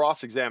about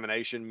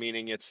cross-examination,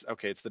 meaning it's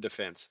the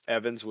defense.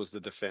 Evans was the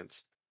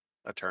defense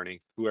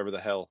attorney, whoever the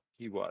hell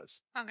he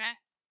was. Okay.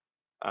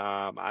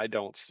 I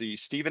don't see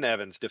Stephen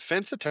Evans,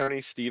 defense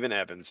attorney Stephen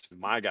Evans.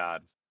 My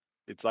God,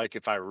 it's like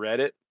if I read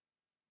it,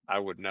 I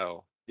would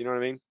know. You know what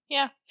I mean?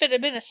 Yeah. If it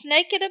had been a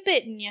snake, it'd have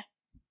bitten you.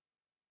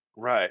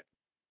 Right.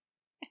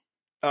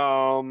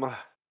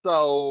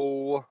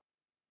 So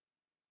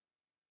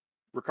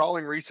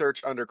recalling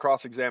research under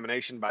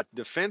cross-examination by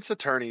defense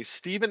attorney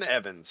Stephen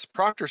Evans,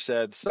 Proctor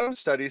said some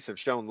studies have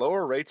shown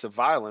lower rates of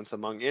violence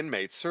among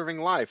inmates serving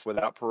life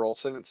without parole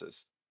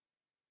sentences.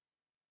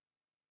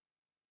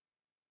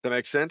 Does that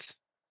make sense?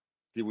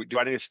 Do we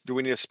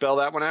need to spell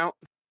that one out?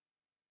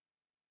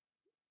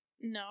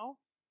 No.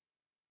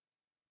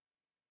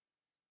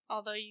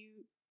 Although you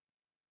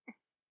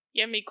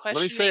have me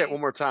questioning. Let me say it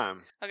one more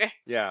time. Okay.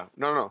 Yeah.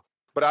 No.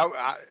 But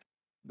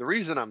the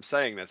reason I'm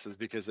saying this is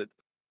because it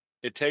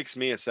takes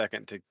me a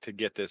second to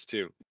get this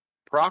too.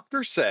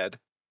 Proctor said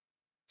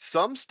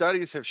some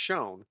studies have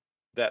shown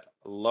that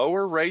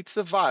lower rates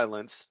of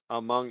violence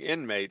among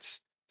inmates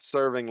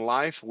serving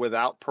life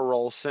without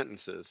parole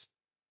sentences,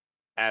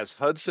 as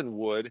Hudson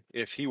would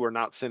if he were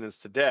not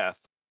sentenced to death,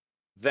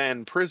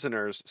 than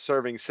prisoners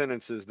serving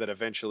sentences that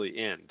eventually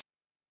end.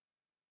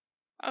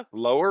 Oh.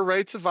 Lower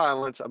rates of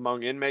violence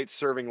among inmates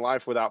serving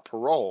life without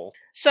parole.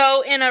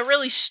 So, in a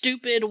really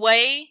stupid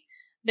way,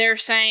 they're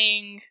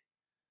saying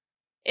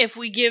if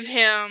we give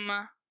him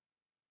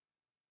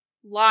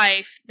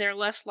life, they're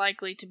less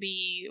likely to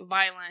be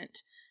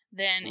violent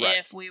than Right.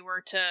 if we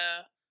were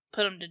to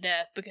put them to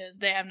death because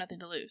they have nothing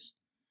to lose.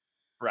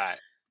 Right.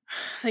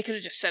 They could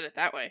have just said it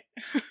that way.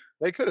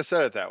 They could have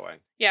said it that way.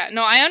 Yeah,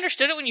 no, I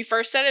understood it when you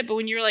first said it, but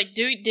when you were like,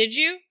 did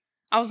you?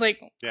 I was like,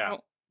 Yeah.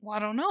 I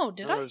don't know,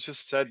 did I? It was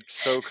just said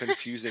so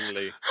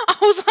confusingly. I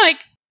was like,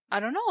 I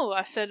don't know.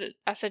 I said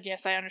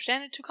yes, I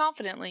understand it too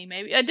confidently.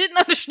 Maybe I didn't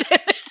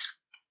understand it.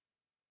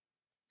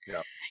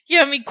 Yeah.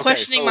 Yeah, me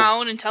questioning so- my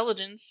own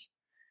intelligence.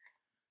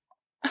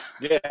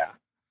 Yeah. That's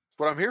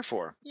what I'm here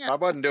for. Yeah. If I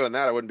wasn't doing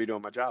that, I wouldn't be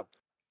doing my job.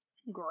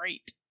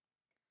 Great.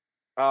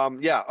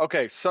 Yeah,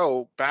 okay,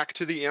 so back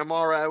to the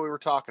MRI we were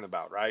talking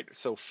about, right?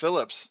 So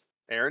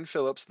Aaron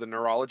Phillips, the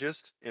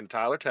neurologist in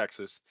Tyler,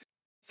 Texas,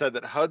 said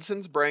that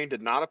Hudson's brain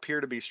did not appear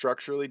to be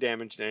structurally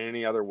damaged in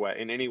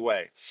any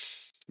way.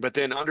 But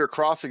then under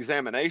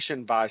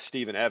cross-examination by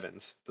Stephen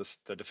Evans,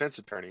 the defense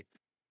attorney,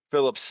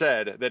 Phillips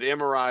said that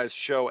MRIs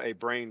show a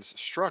brain's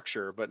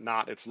structure but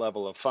not its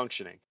level of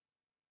functioning.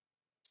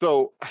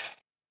 So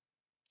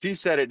She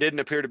said it didn't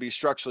appear to be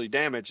structurally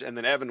damaged, and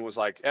then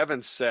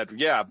Evans said,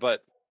 yeah,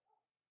 but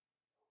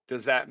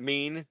does that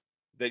mean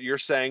that you're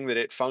saying that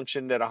it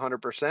functioned at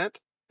 100%?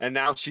 And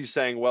now she's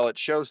saying, well, it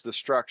shows the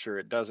structure.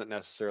 It doesn't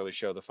necessarily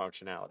show the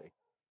functionality.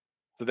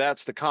 So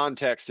that's the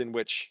context in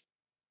which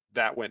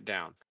that went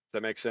down. Does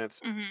that make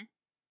sense?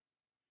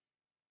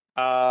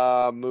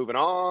 Mm-hmm. Moving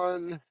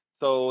on.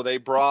 So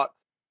the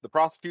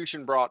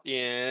prosecution brought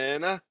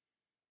in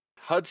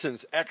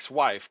Hudson's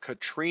ex-wife,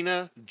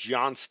 Katrina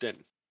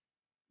Johnston,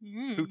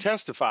 who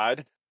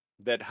testified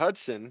that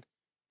Hudson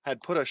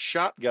had put a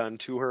shotgun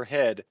to her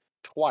head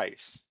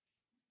twice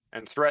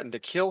and threatened to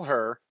kill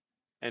her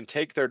and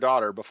take their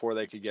daughter before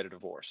they could get a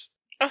divorce.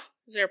 Oh,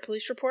 is there a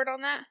police report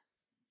on that?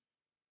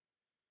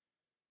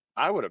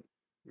 I would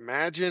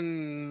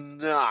imagine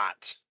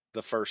not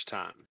the first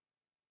time.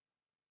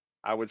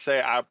 I would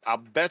say I'll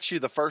bet you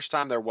the first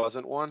time there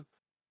wasn't one.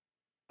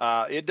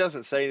 It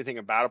doesn't say anything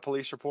about a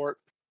police report,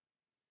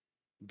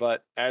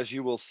 but as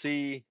you will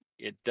see,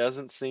 it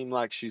doesn't seem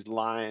like she's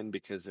lying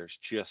because there's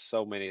just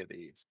so many of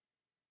these,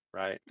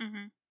 right?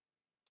 Mm-hmm.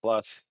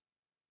 Plus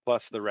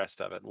the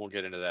rest of it. We'll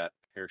get into that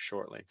here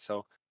shortly.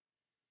 So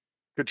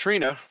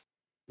Katrina,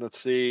 let's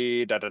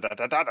see.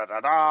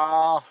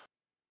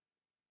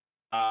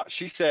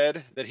 She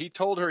said that he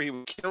told her he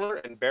would kill her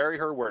and bury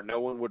her where no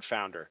one would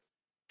find her.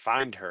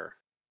 Found her.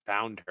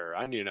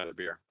 I need another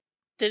beer.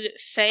 Did it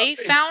say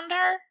found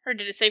her? Or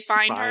did it say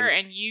find her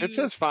Find. and you... It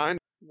says find.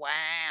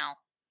 Wow.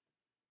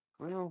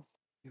 Well,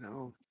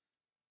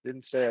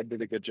 didn't say I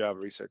did a good job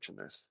researching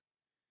this.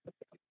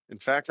 In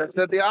fact, I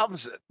said the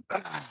opposite.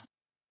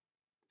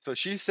 So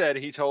she said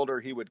he told her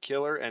he would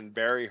kill her and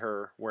bury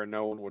her where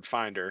no one would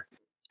find her.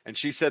 And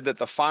she said that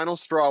the final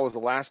straw was the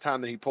last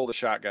time that he pulled a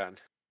shotgun.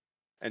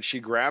 And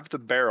she grabbed the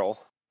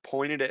barrel,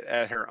 pointed it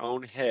at her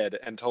own head,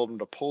 and told him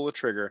to pull the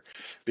trigger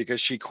because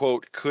she,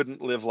 quote,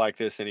 couldn't live like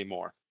this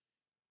anymore.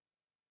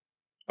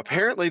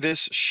 Apparently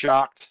this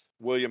shocked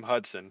William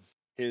Hudson.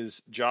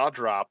 His jaw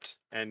dropped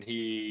and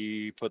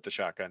he put the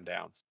shotgun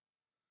down.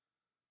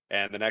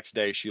 And the next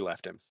day she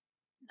left him.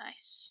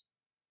 Nice.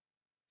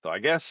 So I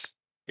guess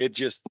it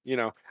just,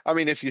 I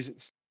mean, I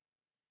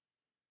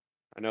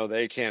know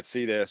they can't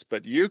see this,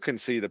 but you can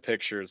see the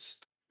pictures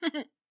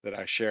that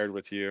I shared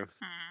with you.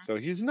 So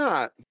he's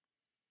not,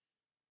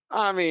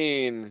 I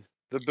mean,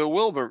 the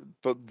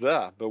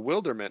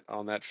bewilderment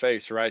on that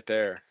face right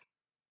there.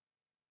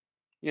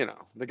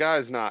 The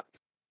guy's not,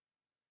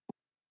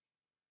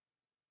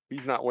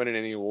 he's not winning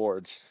any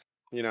awards,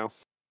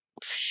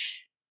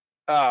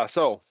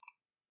 So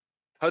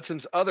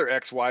Hudson's other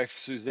ex-wife,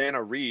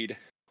 Susanna Reed,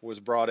 was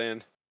brought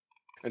in,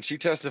 and she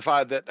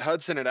testified that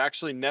Hudson had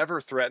actually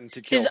never threatened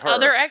to kill her. His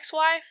other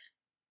ex-wife?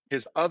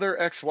 His other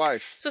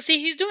ex-wife. So see,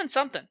 he's doing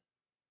something.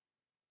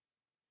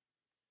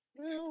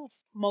 Well,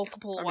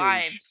 multiple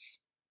wives.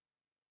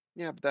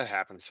 Yeah, but that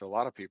happens to a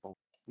lot of people.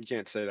 You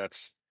can't say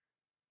that's,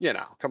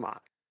 come on.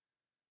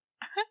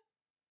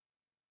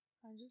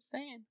 I'm just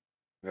saying.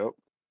 Nope.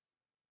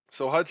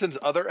 So Hudson's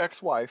other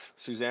ex-wife,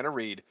 Susanna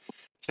Reed,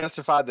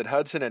 testified that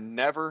Hudson had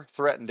never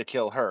threatened to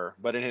kill her,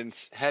 but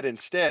had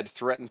instead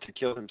threatened to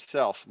kill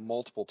himself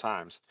multiple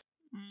times.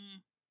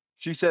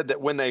 She said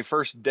that when they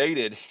first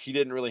dated, he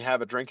didn't really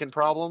have a drinking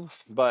problem,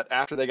 but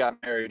after they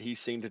got married, he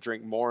seemed to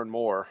drink more and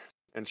more.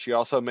 And she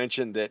also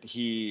mentioned that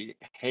he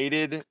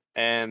hated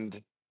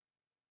and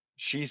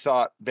she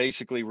thought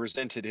basically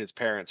resented his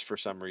parents for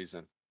some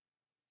reason.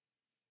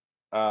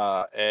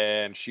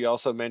 And she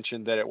also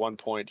mentioned that at one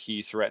point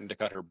he threatened to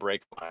cut her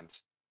brake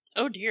lines.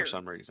 Oh dear. For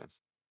some reason.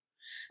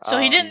 So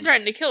he didn't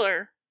threaten to kill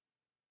her.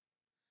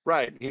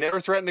 Right. He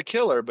never threatened to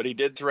kill her, but he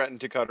did threaten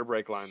to cut her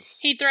brake lines.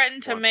 He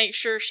threatened to make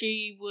sure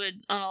she would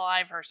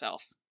unalive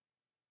herself.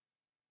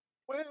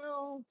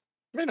 Well,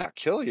 it may not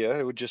kill you.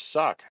 It would just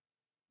suck.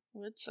 It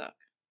would suck.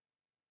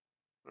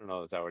 I don't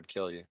know that would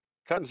kill you.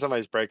 Cutting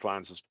somebody's brake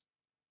lines is,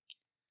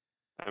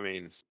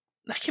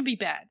 that can be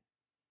bad.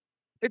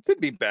 It could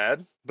be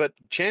bad, but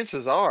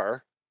chances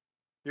are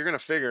you're going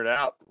to figure it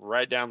out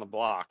right down the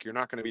block. You're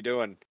not going to be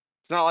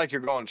it's not like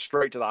you're going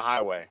straight to the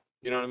highway.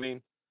 You know what I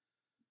mean?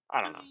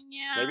 I don't know.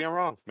 Yeah. Maybe I'm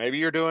wrong. Maybe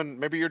you're doing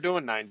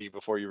 90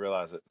 before you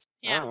realize it.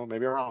 Yeah. I don't know.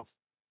 Maybe I'm wrong.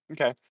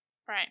 Okay.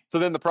 Right. So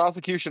then the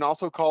prosecution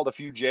also called a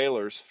few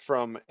jailers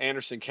from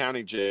Anderson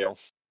County Jail,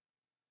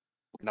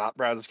 not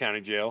Brazos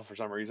County Jail for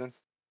some reason.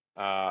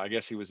 I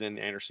guess he was in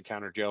Anderson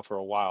County Jail for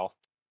a while.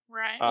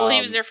 Right. Well,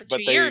 he was there for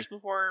 2 years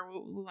before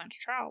we went to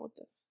trial with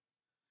this.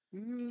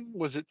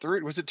 Was it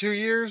 3? Was it 2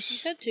 years? You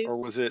said 2. Or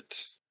was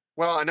it?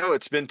 Well, I know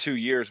it's been 2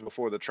 years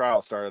before the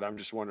trial started. I'm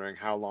just wondering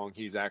how long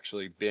he's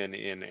actually been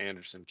in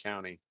Anderson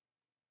County.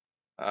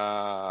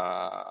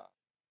 Yeah.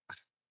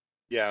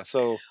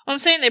 So well, I'm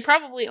saying they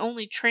probably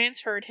only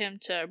transferred him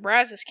to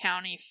Brazos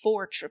County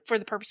for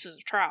the purposes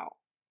of trial.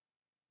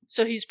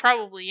 So he's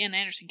probably in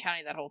Anderson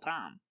County that whole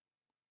time.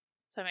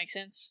 Does that make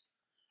sense?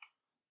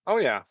 Oh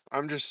yeah,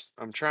 I'm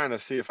trying to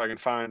see if I can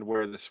find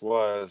where this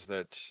was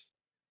that.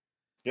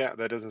 Yeah,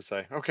 that doesn't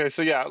say. Okay,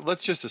 so yeah,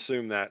 let's just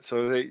assume that.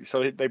 So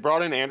they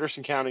brought in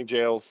Anderson County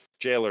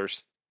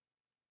jailers.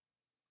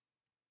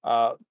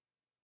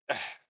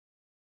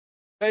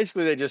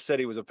 Basically, they just said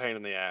he was a pain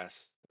in the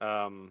ass.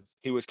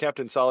 He was kept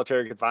in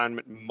solitary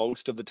confinement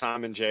most of the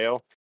time in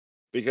jail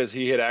because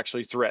he had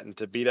actually threatened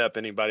to beat up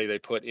anybody they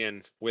put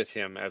in with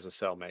him as a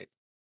cellmate.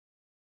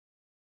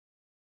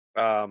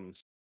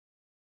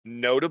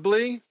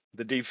 Notably,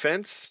 the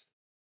defense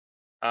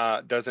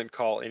doesn't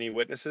call any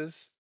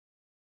witnesses,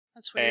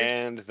 That's weird.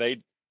 and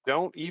they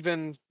don't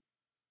even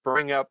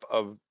bring up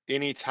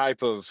any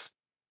type of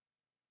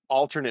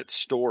alternate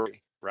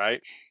story,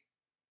 right?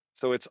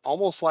 So it's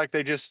almost like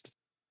they just,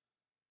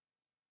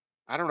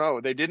 I don't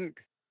know,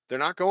 they're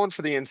not going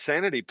for the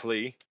insanity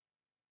plea.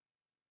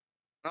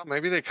 Well,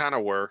 maybe they kind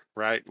of were,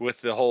 right?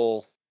 With the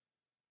whole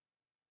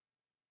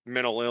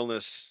mental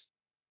illness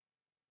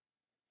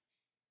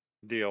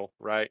deal,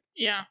 right?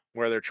 Yeah.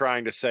 Where they're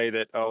trying to say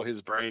that, oh,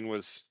 his brain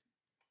was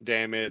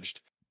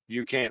damaged.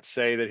 You can't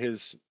say that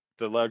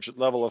the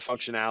level of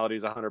functionality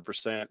is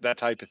 100%, that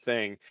type of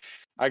thing.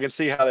 I can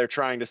see how they're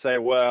trying to say,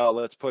 well,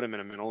 let's put him in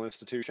a mental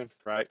institution,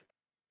 right?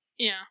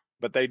 Yeah.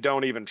 But they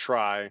don't even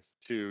try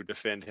to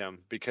defend him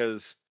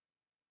because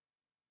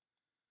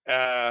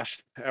at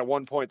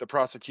one point the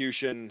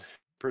prosecution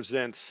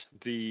presents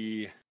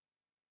the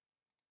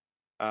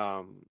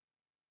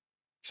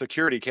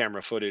security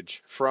camera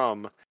footage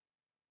from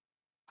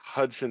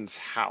Hudson's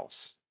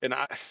house. And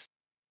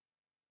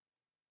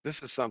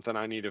this is something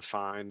I need to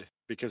find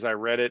because I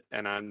read it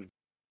and I'm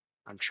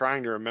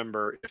trying to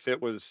remember if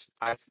it was,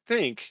 I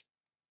think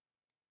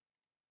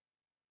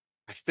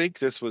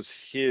this was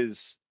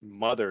his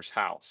mother's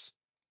house,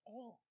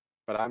 Oh.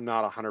 but I'm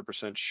not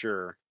 100%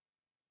 sure.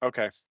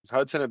 Okay.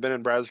 Hudson had been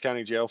in Brazos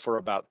County Jail for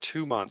about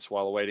 2 months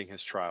while awaiting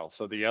his trial.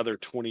 So the other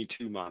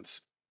 22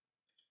 months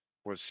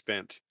was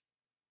spent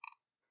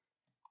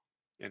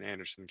in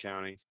Anderson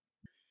County.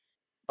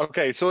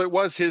 Okay, so it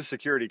was his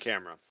security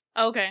camera.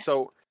 Okay.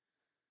 So,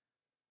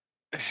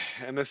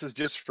 and this is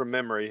just from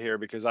memory here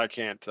because I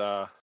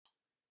cannot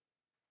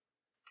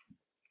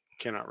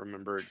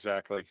remember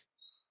exactly.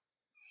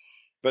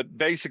 But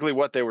basically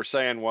what they were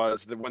saying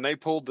was that when they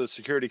pulled the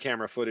security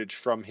camera footage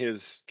from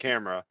his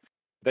camera,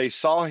 they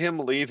saw him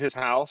leave his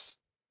house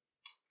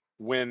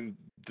when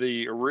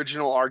the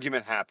original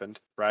argument happened,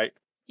 right?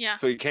 Yeah.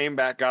 So he came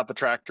back, got the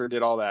tractor,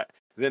 did all that.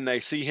 Then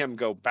they see him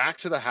go back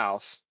to the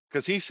house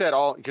because he said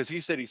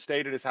he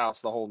stayed at his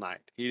house the whole night.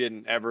 He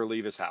didn't ever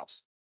leave his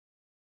house.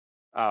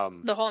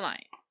 The whole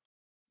night.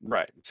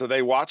 Right. So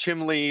they watch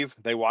him leave,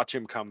 they watch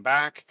him come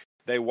back,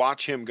 they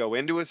watch him go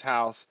into his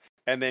house,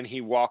 and then he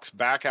walks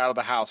back out of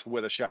the house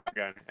with a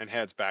shotgun and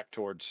heads back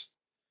towards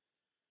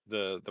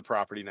the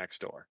property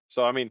next door.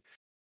 So I mean,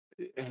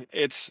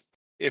 it's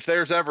if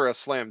there's ever a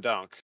slam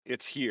dunk,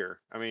 it's here.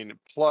 I mean,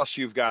 plus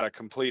you've got a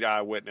complete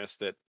eyewitness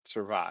that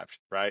survived,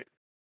 right?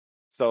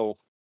 So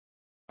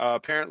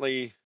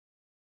apparently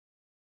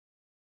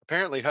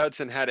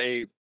Hudson had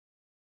a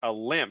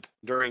limp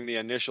during the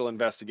initial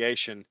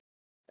investigation,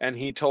 and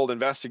he told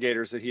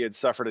investigators that he had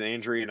suffered an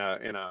injury in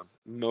a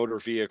motor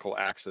vehicle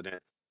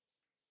accident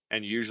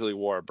and usually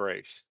wore a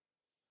brace.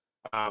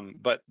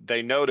 But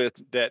they noted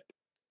that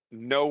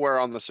nowhere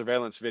on the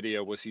surveillance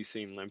video was he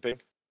seen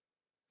limping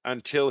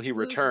until he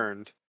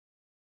returned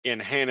in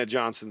Hannah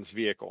Johnson's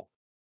vehicle.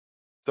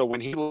 So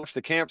when he left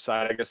the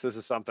campsite, I guess this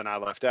is something I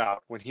left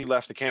out. When he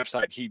left the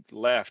campsite, he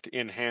left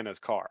in Hannah's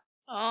car.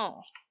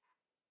 Oh.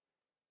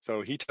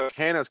 So he took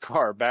Hannah's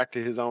car back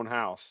to his own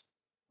house,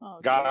 Oh,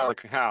 got dear. out of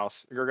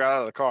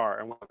the car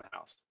and went to the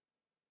house.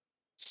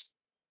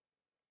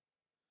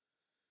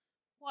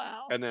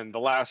 Wow. And then the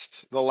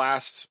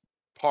last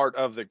part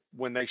of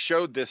when they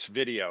showed this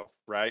video,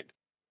 right?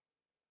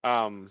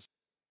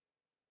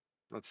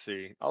 Let's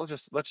see.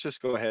 Let's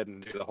just go ahead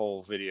and do the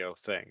whole video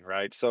thing,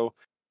 right? So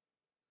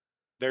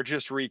they're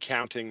just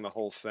recounting the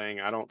whole thing.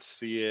 I don't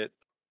see it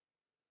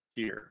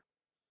here.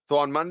 So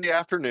on Monday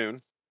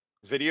afternoon,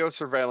 video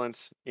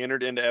surveillance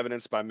entered into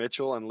evidence by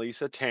Mitchell and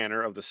Lisa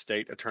Tanner of the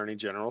State Attorney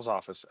General's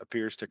office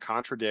appears to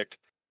contradict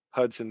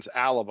Hudson's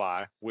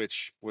alibi,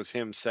 which was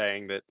him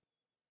saying that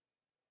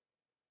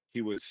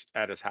he was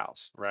at his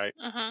house, right?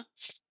 Uh-huh.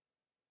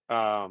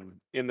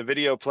 In the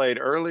video played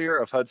earlier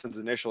of Hudson's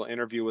initial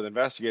interview with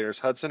investigators,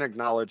 Hudson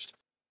acknowledged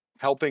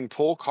helping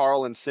pull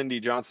Carl and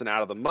Cindy Johnson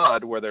out of the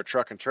mud where their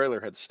truck and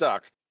trailer had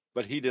stuck,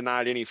 but he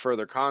denied any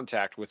further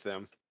contact with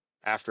them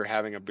after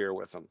having a beer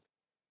with them.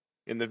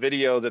 In the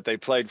video that they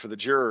played for the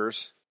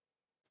jurors,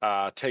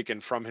 taken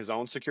from his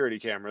own security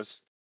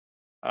cameras,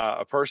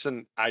 a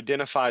person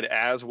identified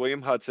as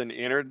William Hudson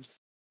entered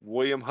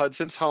William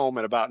Hudson's home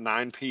at about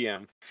 9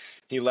 p.m.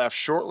 He left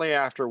shortly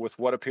after with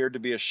what appeared to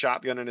be a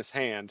shotgun in his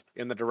hand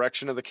in the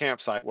direction of the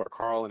campsite where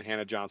Carl and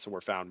Hannah Johnson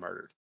were found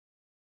murdered.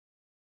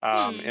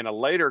 In a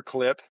later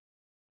clip,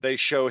 they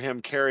show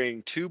him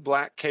carrying 2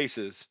 black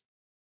cases,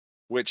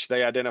 which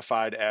they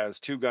identified as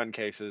 2 gun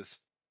cases,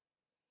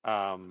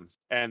 and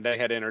they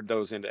had entered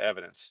those into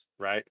evidence,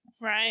 right?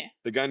 Right.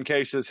 The gun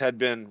cases had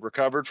been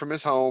recovered from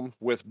his home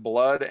with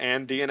blood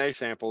and DNA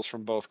samples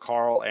from both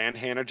Carl and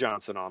Hannah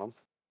Johnson on them.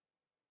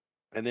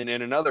 And then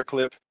in another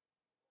clip,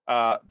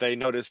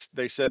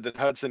 They said that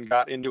Hudson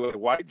got into a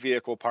white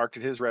vehicle parked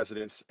at his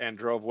residence and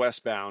drove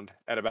westbound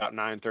at about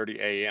 9:30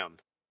 a.m.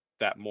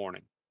 that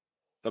morning.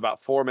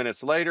 About 4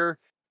 minutes later,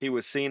 he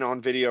was seen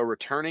on video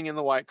returning in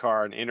the white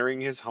car and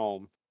entering his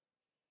home.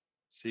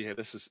 See,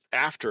 this is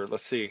after,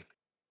 let's see.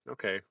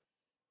 Okay.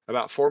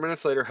 About 4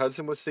 minutes later,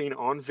 Hudson was seen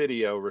on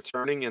video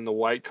returning in the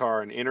white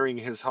car and entering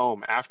his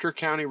home after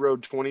County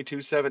Road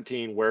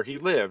 2217, where he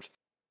lived,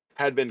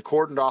 had been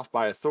cordoned off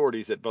by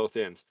authorities at both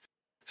ends.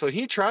 So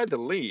he tried to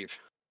leave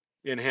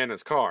in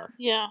Hannah's car.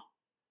 Yeah.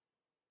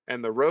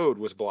 And the road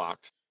was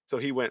blocked. So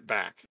he went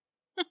back.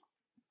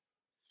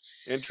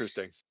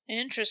 Interesting.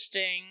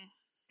 Interesting.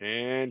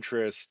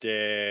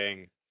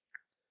 The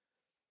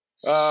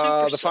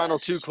final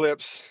two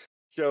clips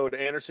showed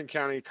Anderson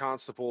County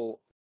Constable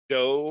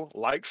Joe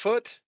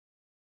Lightfoot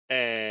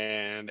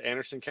and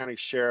Anderson County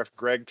Sheriff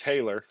Greg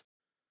Taylor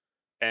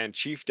and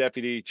Chief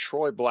Deputy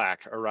Troy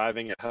Black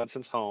arriving at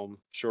Hudson's home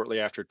shortly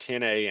after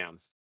 10 a.m.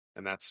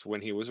 And that's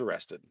when he was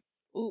arrested.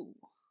 Ooh.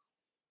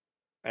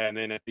 And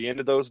then at the end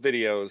of those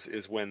videos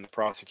is when the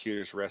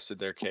prosecutors rested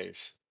their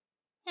case.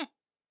 Hmm.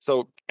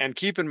 So, and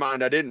keep in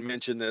mind, I didn't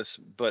mention this,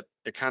 but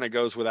it kind of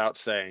goes without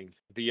saying.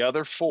 The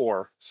other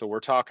four, so we're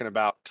talking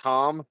about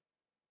Tom,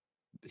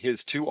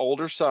 his two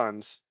older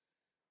sons,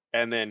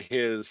 and then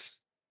his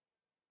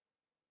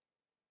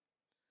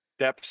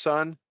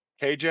stepson,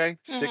 KJ,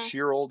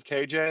 6-year-old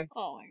KJ,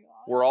 oh my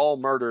God, were all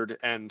murdered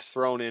and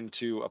thrown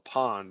into a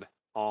pond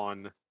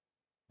on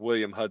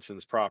William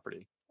Hudson's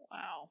property.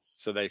 Wow.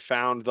 So they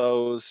found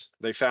those.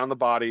 They found the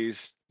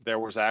bodies. There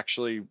was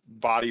actually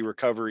body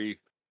recovery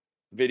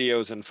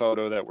videos and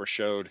photo that were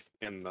showed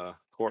in the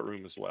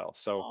courtroom as well.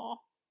 So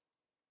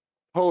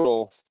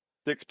total,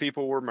 6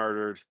 people were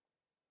murdered.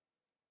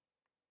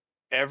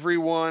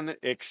 Everyone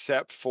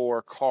except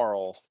for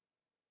Carl,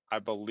 I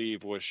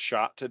believe, was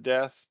shot to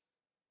death.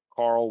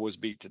 Carl was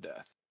beat to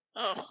death.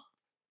 Oh,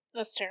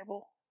 that's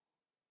terrible.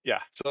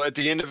 Yeah. So at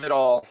the end of it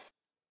all,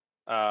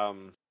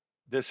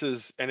 this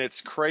is, and it's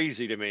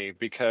crazy to me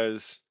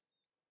because,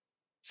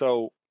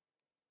 so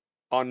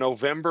on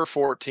November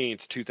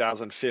 14th,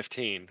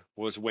 2015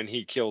 was when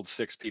he killed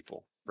 6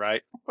 people,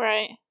 right?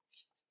 Right.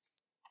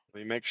 Let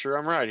me make sure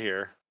I'm right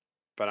here,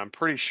 but I'm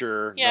pretty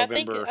sure I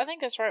think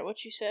that's right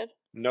what you said.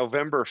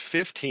 November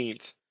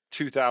 15th,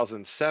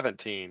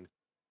 2017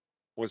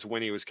 was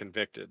when he was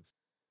convicted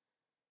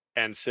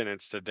and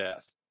sentenced to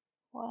death.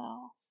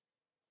 Wow.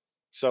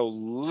 So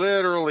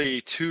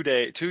literally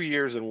 2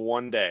 years and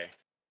 1 day.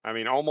 I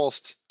mean,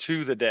 almost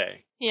to the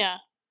day. Yeah.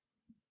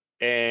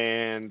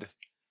 And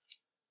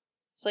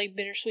it's like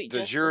bittersweet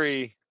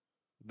justice.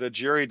 The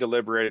jury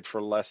deliberated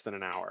for less than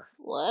an hour.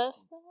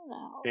 Less than an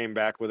hour. Came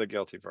back with a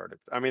guilty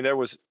verdict. I mean, there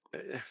was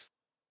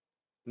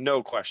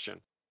no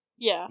question.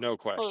 Yeah. No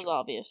question. It was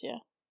obvious, yeah.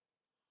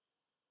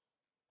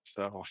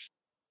 So.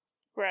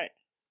 Right.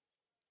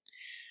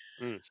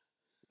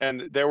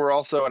 And there were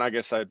also, and I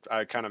guess I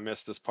kind of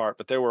missed this part,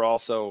 but there were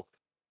also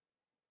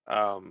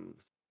phone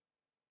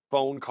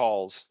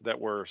calls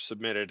that were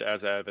submitted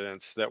as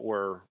evidence that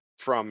were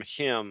from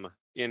him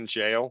in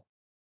jail,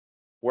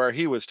 where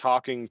he was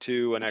talking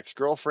to an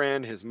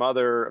ex-girlfriend, his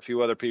mother, a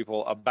few other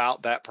people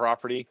about that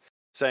property,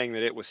 saying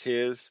that it was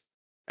his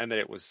and that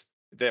it was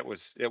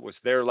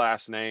their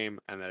last name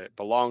and that it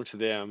belonged to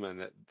them and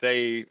that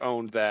they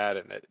owned that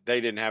and that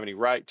they didn't have any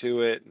right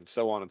to it and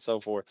so on and so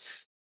forth.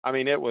 I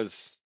mean, it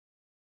was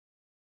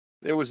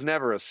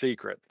never a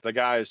secret. The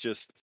guy is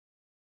just,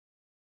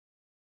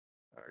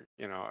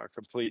 a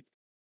complete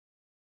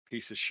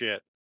piece of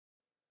shit.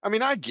 I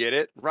mean, I get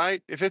it,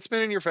 right? If it's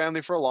been in your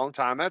family for a long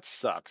time, that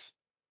sucks.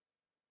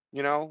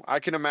 I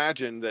can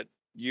imagine that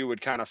you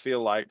would kind of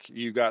feel like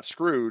you got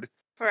screwed.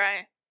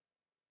 Right.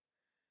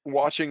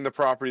 Watching the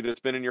property that's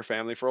been in your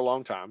family for a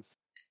long time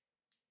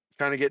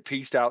kind of get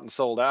pieced out and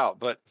sold out.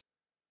 But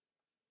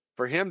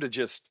for him to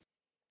just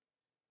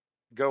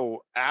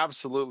go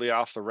absolutely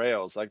off the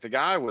rails, like the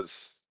guy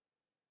was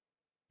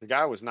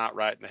not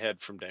right in the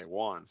head from day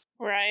one.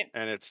 Right.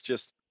 And it's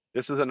just,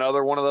 this is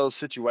another one of those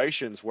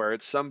situations where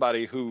it's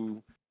somebody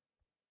who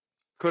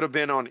could have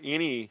been on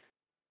any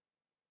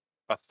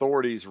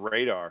authority's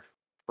radar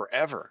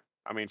forever.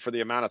 I mean, for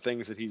the amount of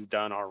things that he's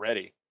done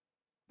already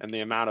and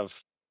the amount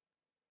of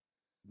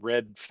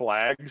red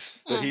flags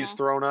that he's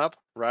thrown up,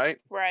 right?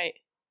 Right.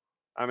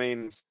 I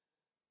mean,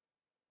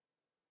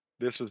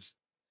 this was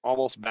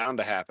almost bound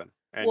to happen.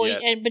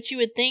 And but you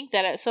would think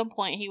that at some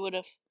point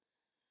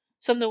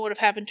something would have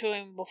happened to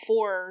him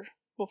before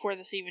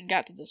this even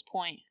got to this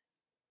point.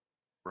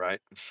 Right.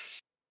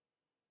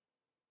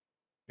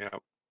 Yeah.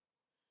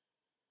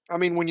 I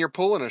mean, when you're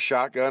pulling a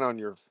shotgun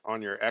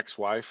on your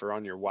ex-wife or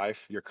on your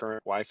wife, your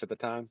current wife at the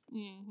time,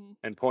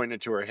 and pointing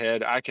it to her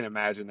head, I can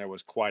imagine there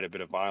was quite a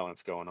bit of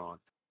violence going on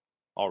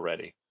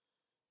already.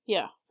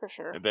 Yeah, for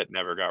sure. That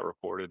never got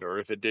reported, or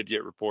if it did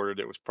get reported,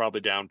 it was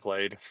probably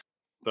downplayed.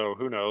 So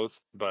who knows?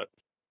 But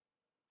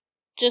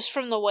just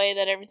from the way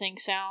that everything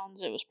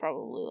sounds, it was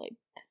probably like,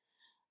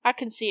 I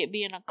can see it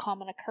being a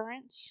common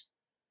occurrence.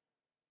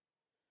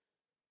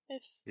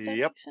 If that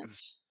makes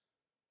sense.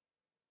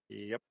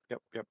 Yep.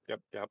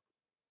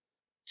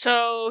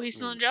 So he's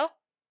still Hmm. in jail?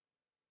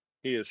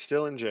 He is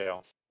still in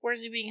jail.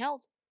 Where's he being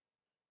held?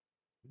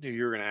 Knew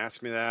you were going to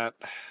ask me that.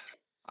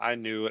 I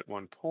knew at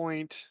one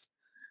point.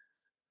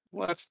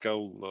 Let's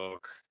go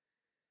look.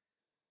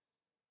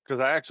 Because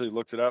I actually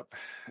looked it up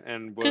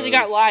and Because he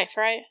got was. life,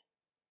 right?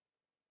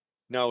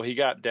 No, he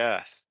got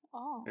death.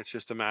 Oh. It's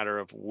just a matter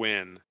of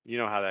when. You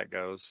know how that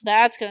goes.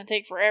 That's gonna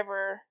take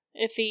forever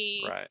if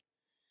he, Right.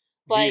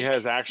 He like,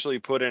 has actually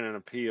put in an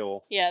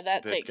appeal yeah,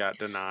 that that take. got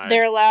denied.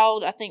 They're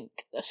allowed, I think,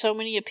 so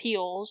many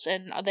appeals,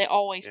 and they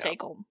always Yep. take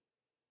them.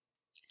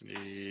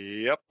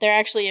 Yep. They're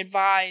actually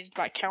advised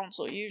by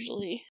counsel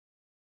usually.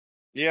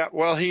 Yeah,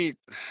 well, he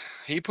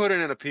put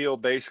in an appeal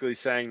basically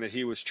saying that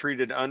he was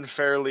treated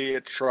unfairly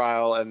at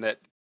trial and that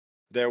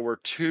there were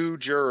 2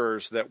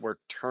 jurors that were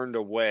turned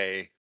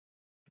away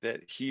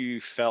that he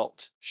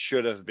felt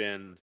should have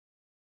been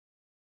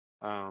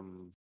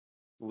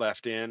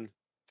left in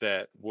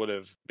that would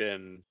have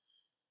been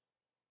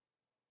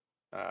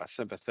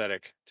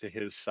sympathetic to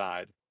his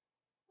side.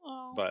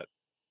 Oh, But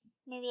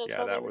maybe that's yeah,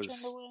 why they that were turned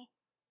was. away.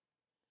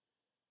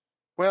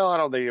 Well, I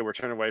don't think they were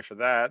turned away for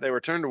that. They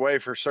were turned away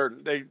for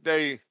certain.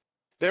 They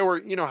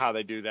were, you know how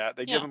they do that.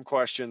 They give Yeah. them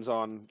questions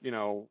on,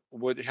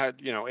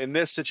 in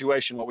this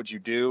situation, what would you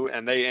do?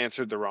 And they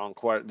answered the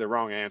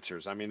wrong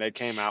answers. I mean, they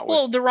came out with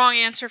Well, the wrong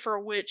answer for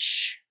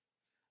which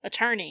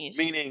attorneys?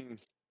 meaning.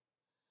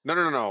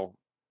 No.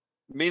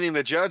 Meaning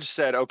the judge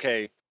said,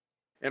 okay,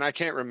 and I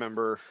can't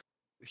remember.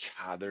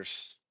 God,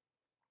 there's,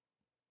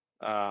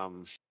 let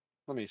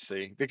me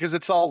see, because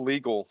it's all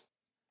legal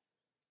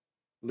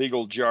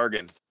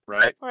jargon,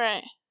 right?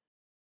 Right.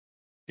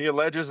 He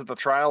alleges that the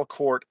trial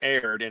court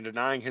erred in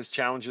denying his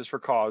challenges for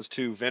cause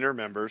to Venner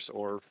members,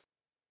 or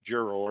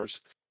jurors,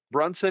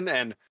 Brunson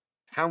and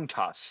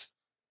Hountas.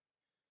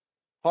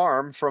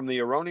 Harm from the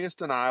erroneous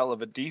denial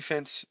of a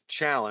defense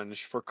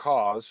challenge for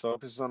cause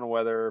focuses on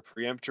whether a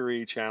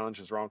preemptory challenge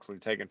was wrongfully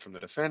taken from the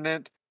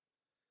defendant.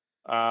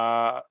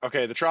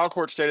 Okay, the trial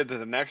court stated that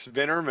the next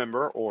Venner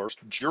member, or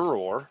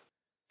juror,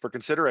 for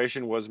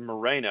consideration was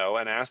Moreno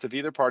and asked if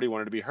either party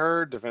wanted to be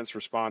heard. Defense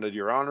responded,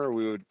 Your Honor,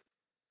 we would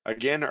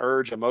again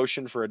urge a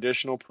motion for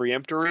additional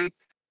preemptory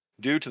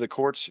due to the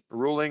court's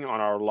ruling on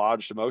our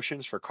lodged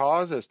motions for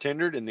cause as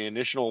tendered in the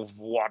initial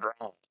voir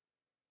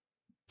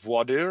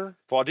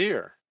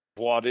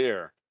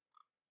dire.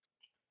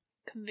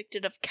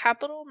 Convicted of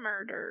capital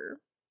murder.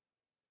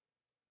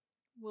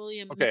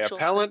 William Okay, Mitchell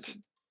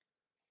Hudson.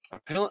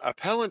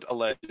 appellant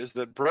alleges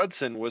that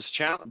Brunson was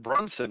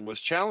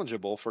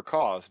challengeable for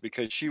cause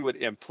because she would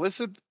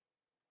implicitly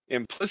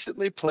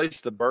place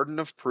the burden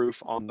of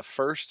proof on the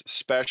first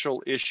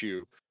special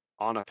issue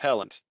on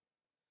appellant.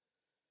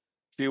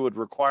 She would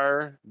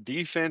require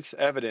defense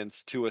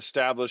evidence to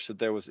establish that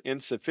there was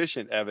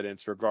insufficient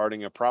evidence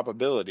regarding a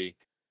probability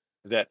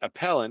that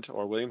appellant,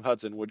 or William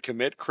Hudson, would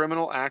commit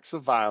criminal acts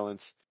of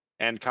violence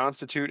and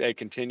constitute a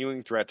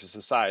continuing threat to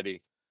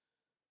society.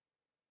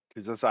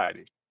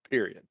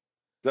 Period.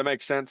 Does that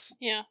make sense?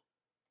 Yeah.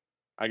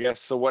 I guess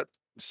so.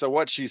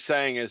 What she's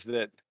saying is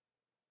that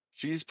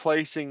she's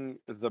placing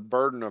the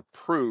burden of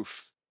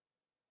proof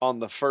on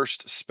the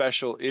first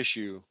special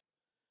issue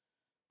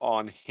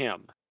on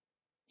him.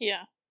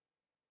 Yeah.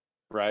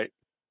 Right?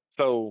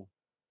 So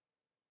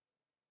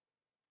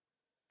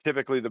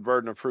typically the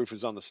burden of proof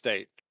is on the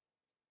state.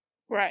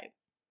 Right.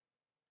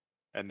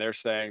 And they're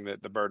saying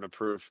that the burden of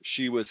proof,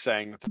 she was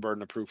saying that the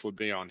burden of proof would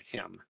be on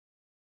him.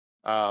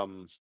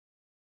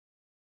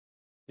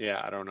 Yeah,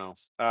 I don't know.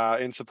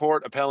 In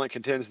support, appellant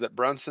contends that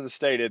Brunson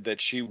stated that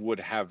she would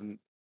have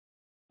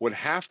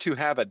to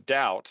have a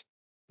doubt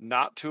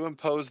not to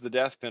impose the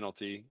death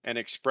penalty and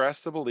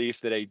express the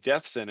belief that a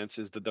death sentence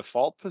is the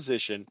default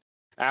position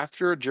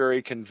after a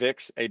jury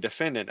convicts a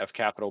defendant of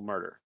capital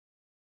murder.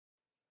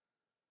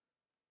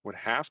 Would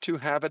have to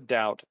have a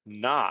doubt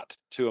not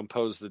to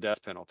impose the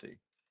death penalty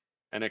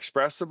and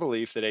express the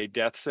belief that a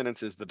death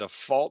sentence is the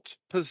default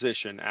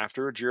position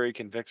after a jury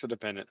convicts a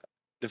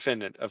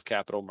defendant of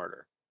capital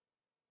murder.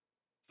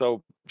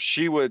 So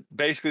she would,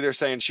 basically they're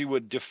saying she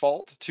would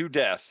default to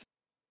death,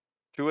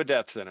 to a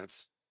death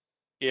sentence,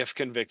 if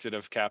convicted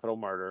of capital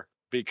murder,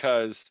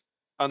 because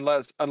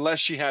unless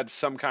she had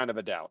some kind of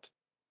a doubt.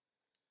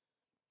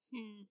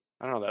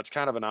 I don't know, that's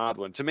kind of an odd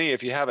one. To me,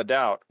 if you have a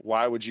doubt,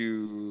 why would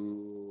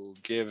you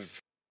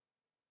give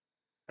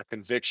a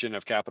conviction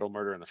of capital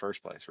murder in the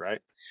first place,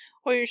 right?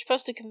 Well, you're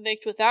supposed to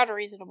convict without a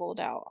reasonable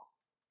doubt.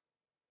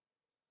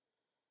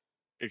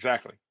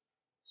 Exactly.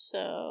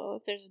 So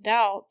if there's a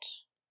doubt,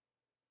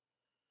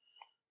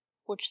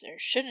 which there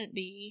shouldn't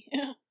be.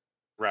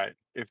 Right.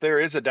 If there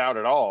is a doubt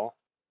at all,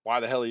 why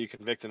the hell are you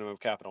convicting him of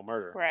capital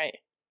murder? Right.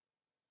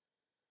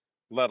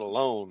 Let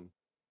alone.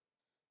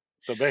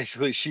 So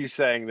basically, she's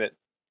saying that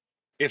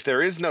if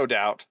there is no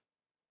doubt,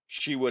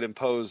 she would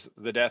impose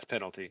the death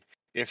penalty.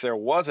 If there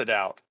was a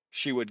doubt,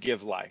 she would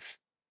give life.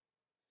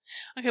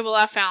 Okay, well,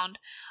 I found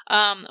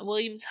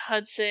Williams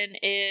Hudson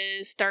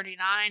is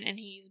 39 and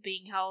he's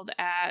being held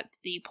at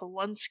the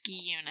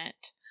Polunsky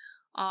unit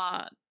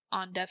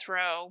on death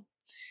row.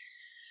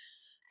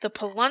 The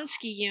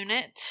Polunsky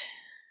unit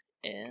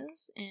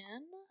is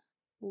in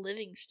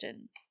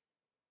Livingston.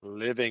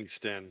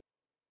 Livingston.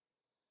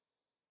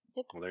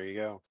 Yep. Well, there you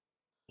go.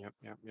 Yep.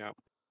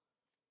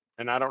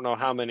 And I don't know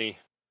how many.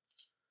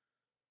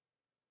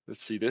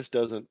 Let's see. It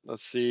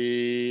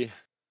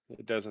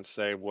doesn't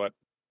say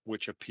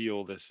which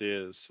appeal this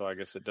is. So I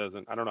guess it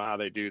doesn't. I don't know how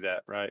they do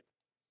that, right?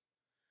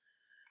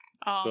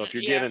 So if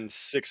you're Yeah. given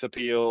 6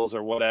 appeals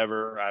or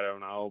whatever, I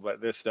don't know.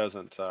 But this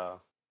doesn't.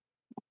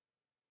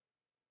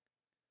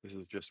 This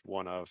is just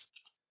one of.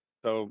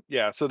 So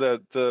yeah. So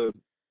the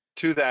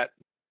to that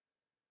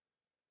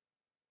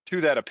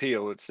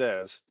appeal, it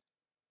says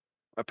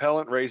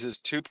appellant raises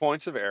 2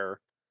 points of error.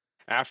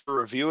 After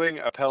reviewing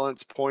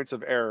appellant's points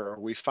of error,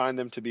 we find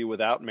them to be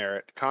without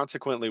merit.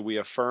 Consequently, we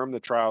affirm the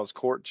trial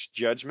court's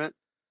judgment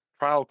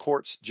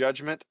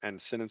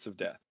and sentence of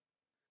death.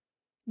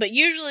 But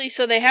usually,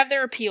 so they have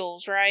their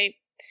appeals, right?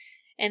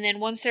 And then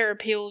once their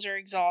appeals are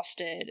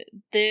exhausted,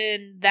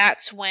 then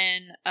that's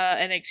when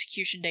an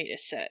execution date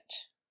is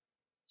set.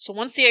 So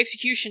once the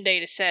execution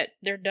date is set,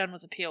 they're done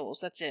with appeals.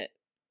 That's it.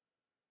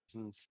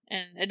 And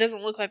it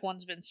doesn't look like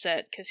one's been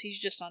set because he's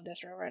just on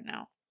death row right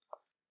now.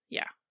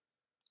 Yeah.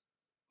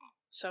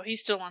 So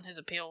he's still on his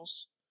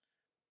appeals.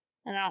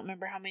 And I don't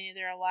remember how many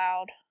they're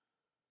allowed.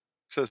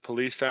 It says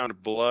police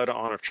found blood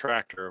on a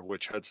tractor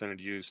which Hudson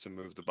had used to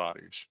move the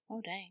bodies.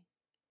 Oh, dang.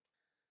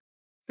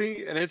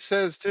 See, and it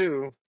says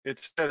too, it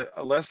said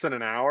less than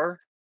an hour.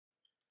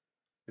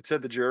 It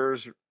said the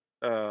jurors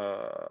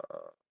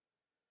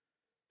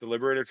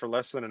deliberated for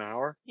less than an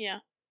hour. Yeah.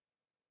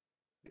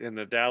 In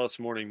the Dallas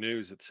Morning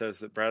News, it says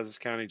that Brazos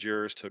County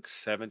jurors took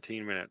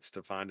 17 minutes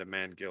to find a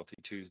man guilty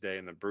Tuesday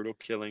in the brutal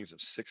killings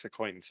of 6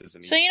 acquaintances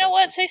in So East you know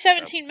what? Texas Say in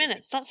 17 2015.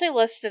 minutes. Don't say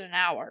less than an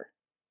hour.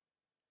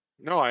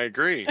 No, I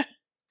agree.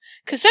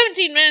 Because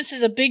 17 minutes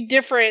is a big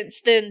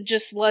difference than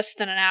just less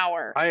than an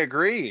hour. I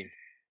agree.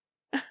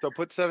 So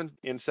put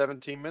 17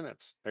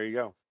 minutes. There you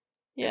go.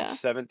 Yeah. In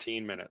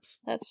 17 minutes.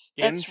 That's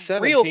in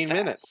real 17 fast.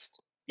 minutes.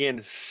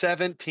 In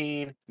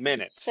 17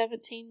 minutes.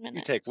 17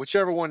 minutes. You take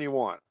whichever one you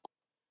want.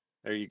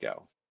 There you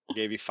go. I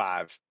gave you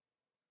 5.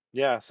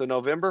 Yeah, so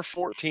November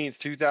 14th,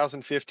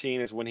 2015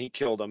 is when he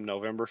killed him.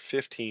 November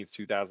 15th,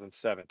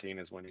 2017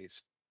 is when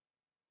he's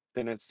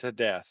sentenced to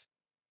death.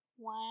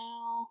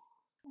 Wow.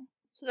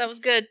 So that was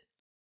good.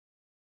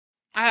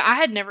 I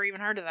had never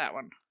even heard of that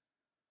one.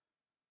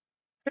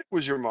 It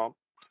was your mom.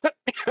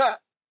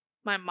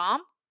 My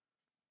mom?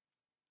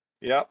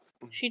 Yep.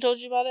 She told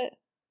you about it?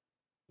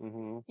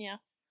 Mm-hmm. Yeah.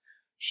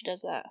 She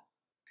does that.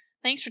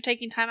 Thanks for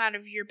taking time out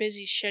of your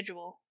busy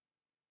schedule.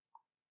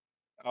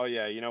 Oh,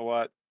 yeah, you know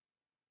what?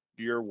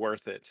 You're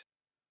worth it.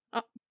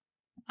 Oh,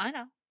 I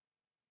know.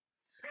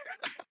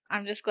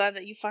 I'm just glad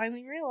that you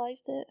finally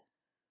realized it.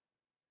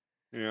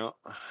 Yeah.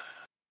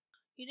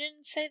 You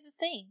didn't say the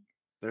thing.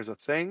 There's a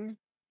thing?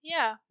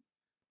 Yeah.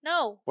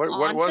 No. What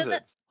was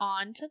it?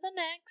 On to the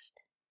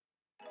next.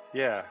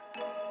 Yeah.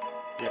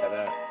 Yeah,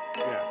 that.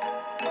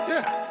 Yeah.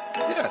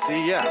 Yeah. Yeah,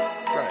 see, yeah.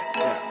 Right,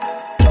 yeah.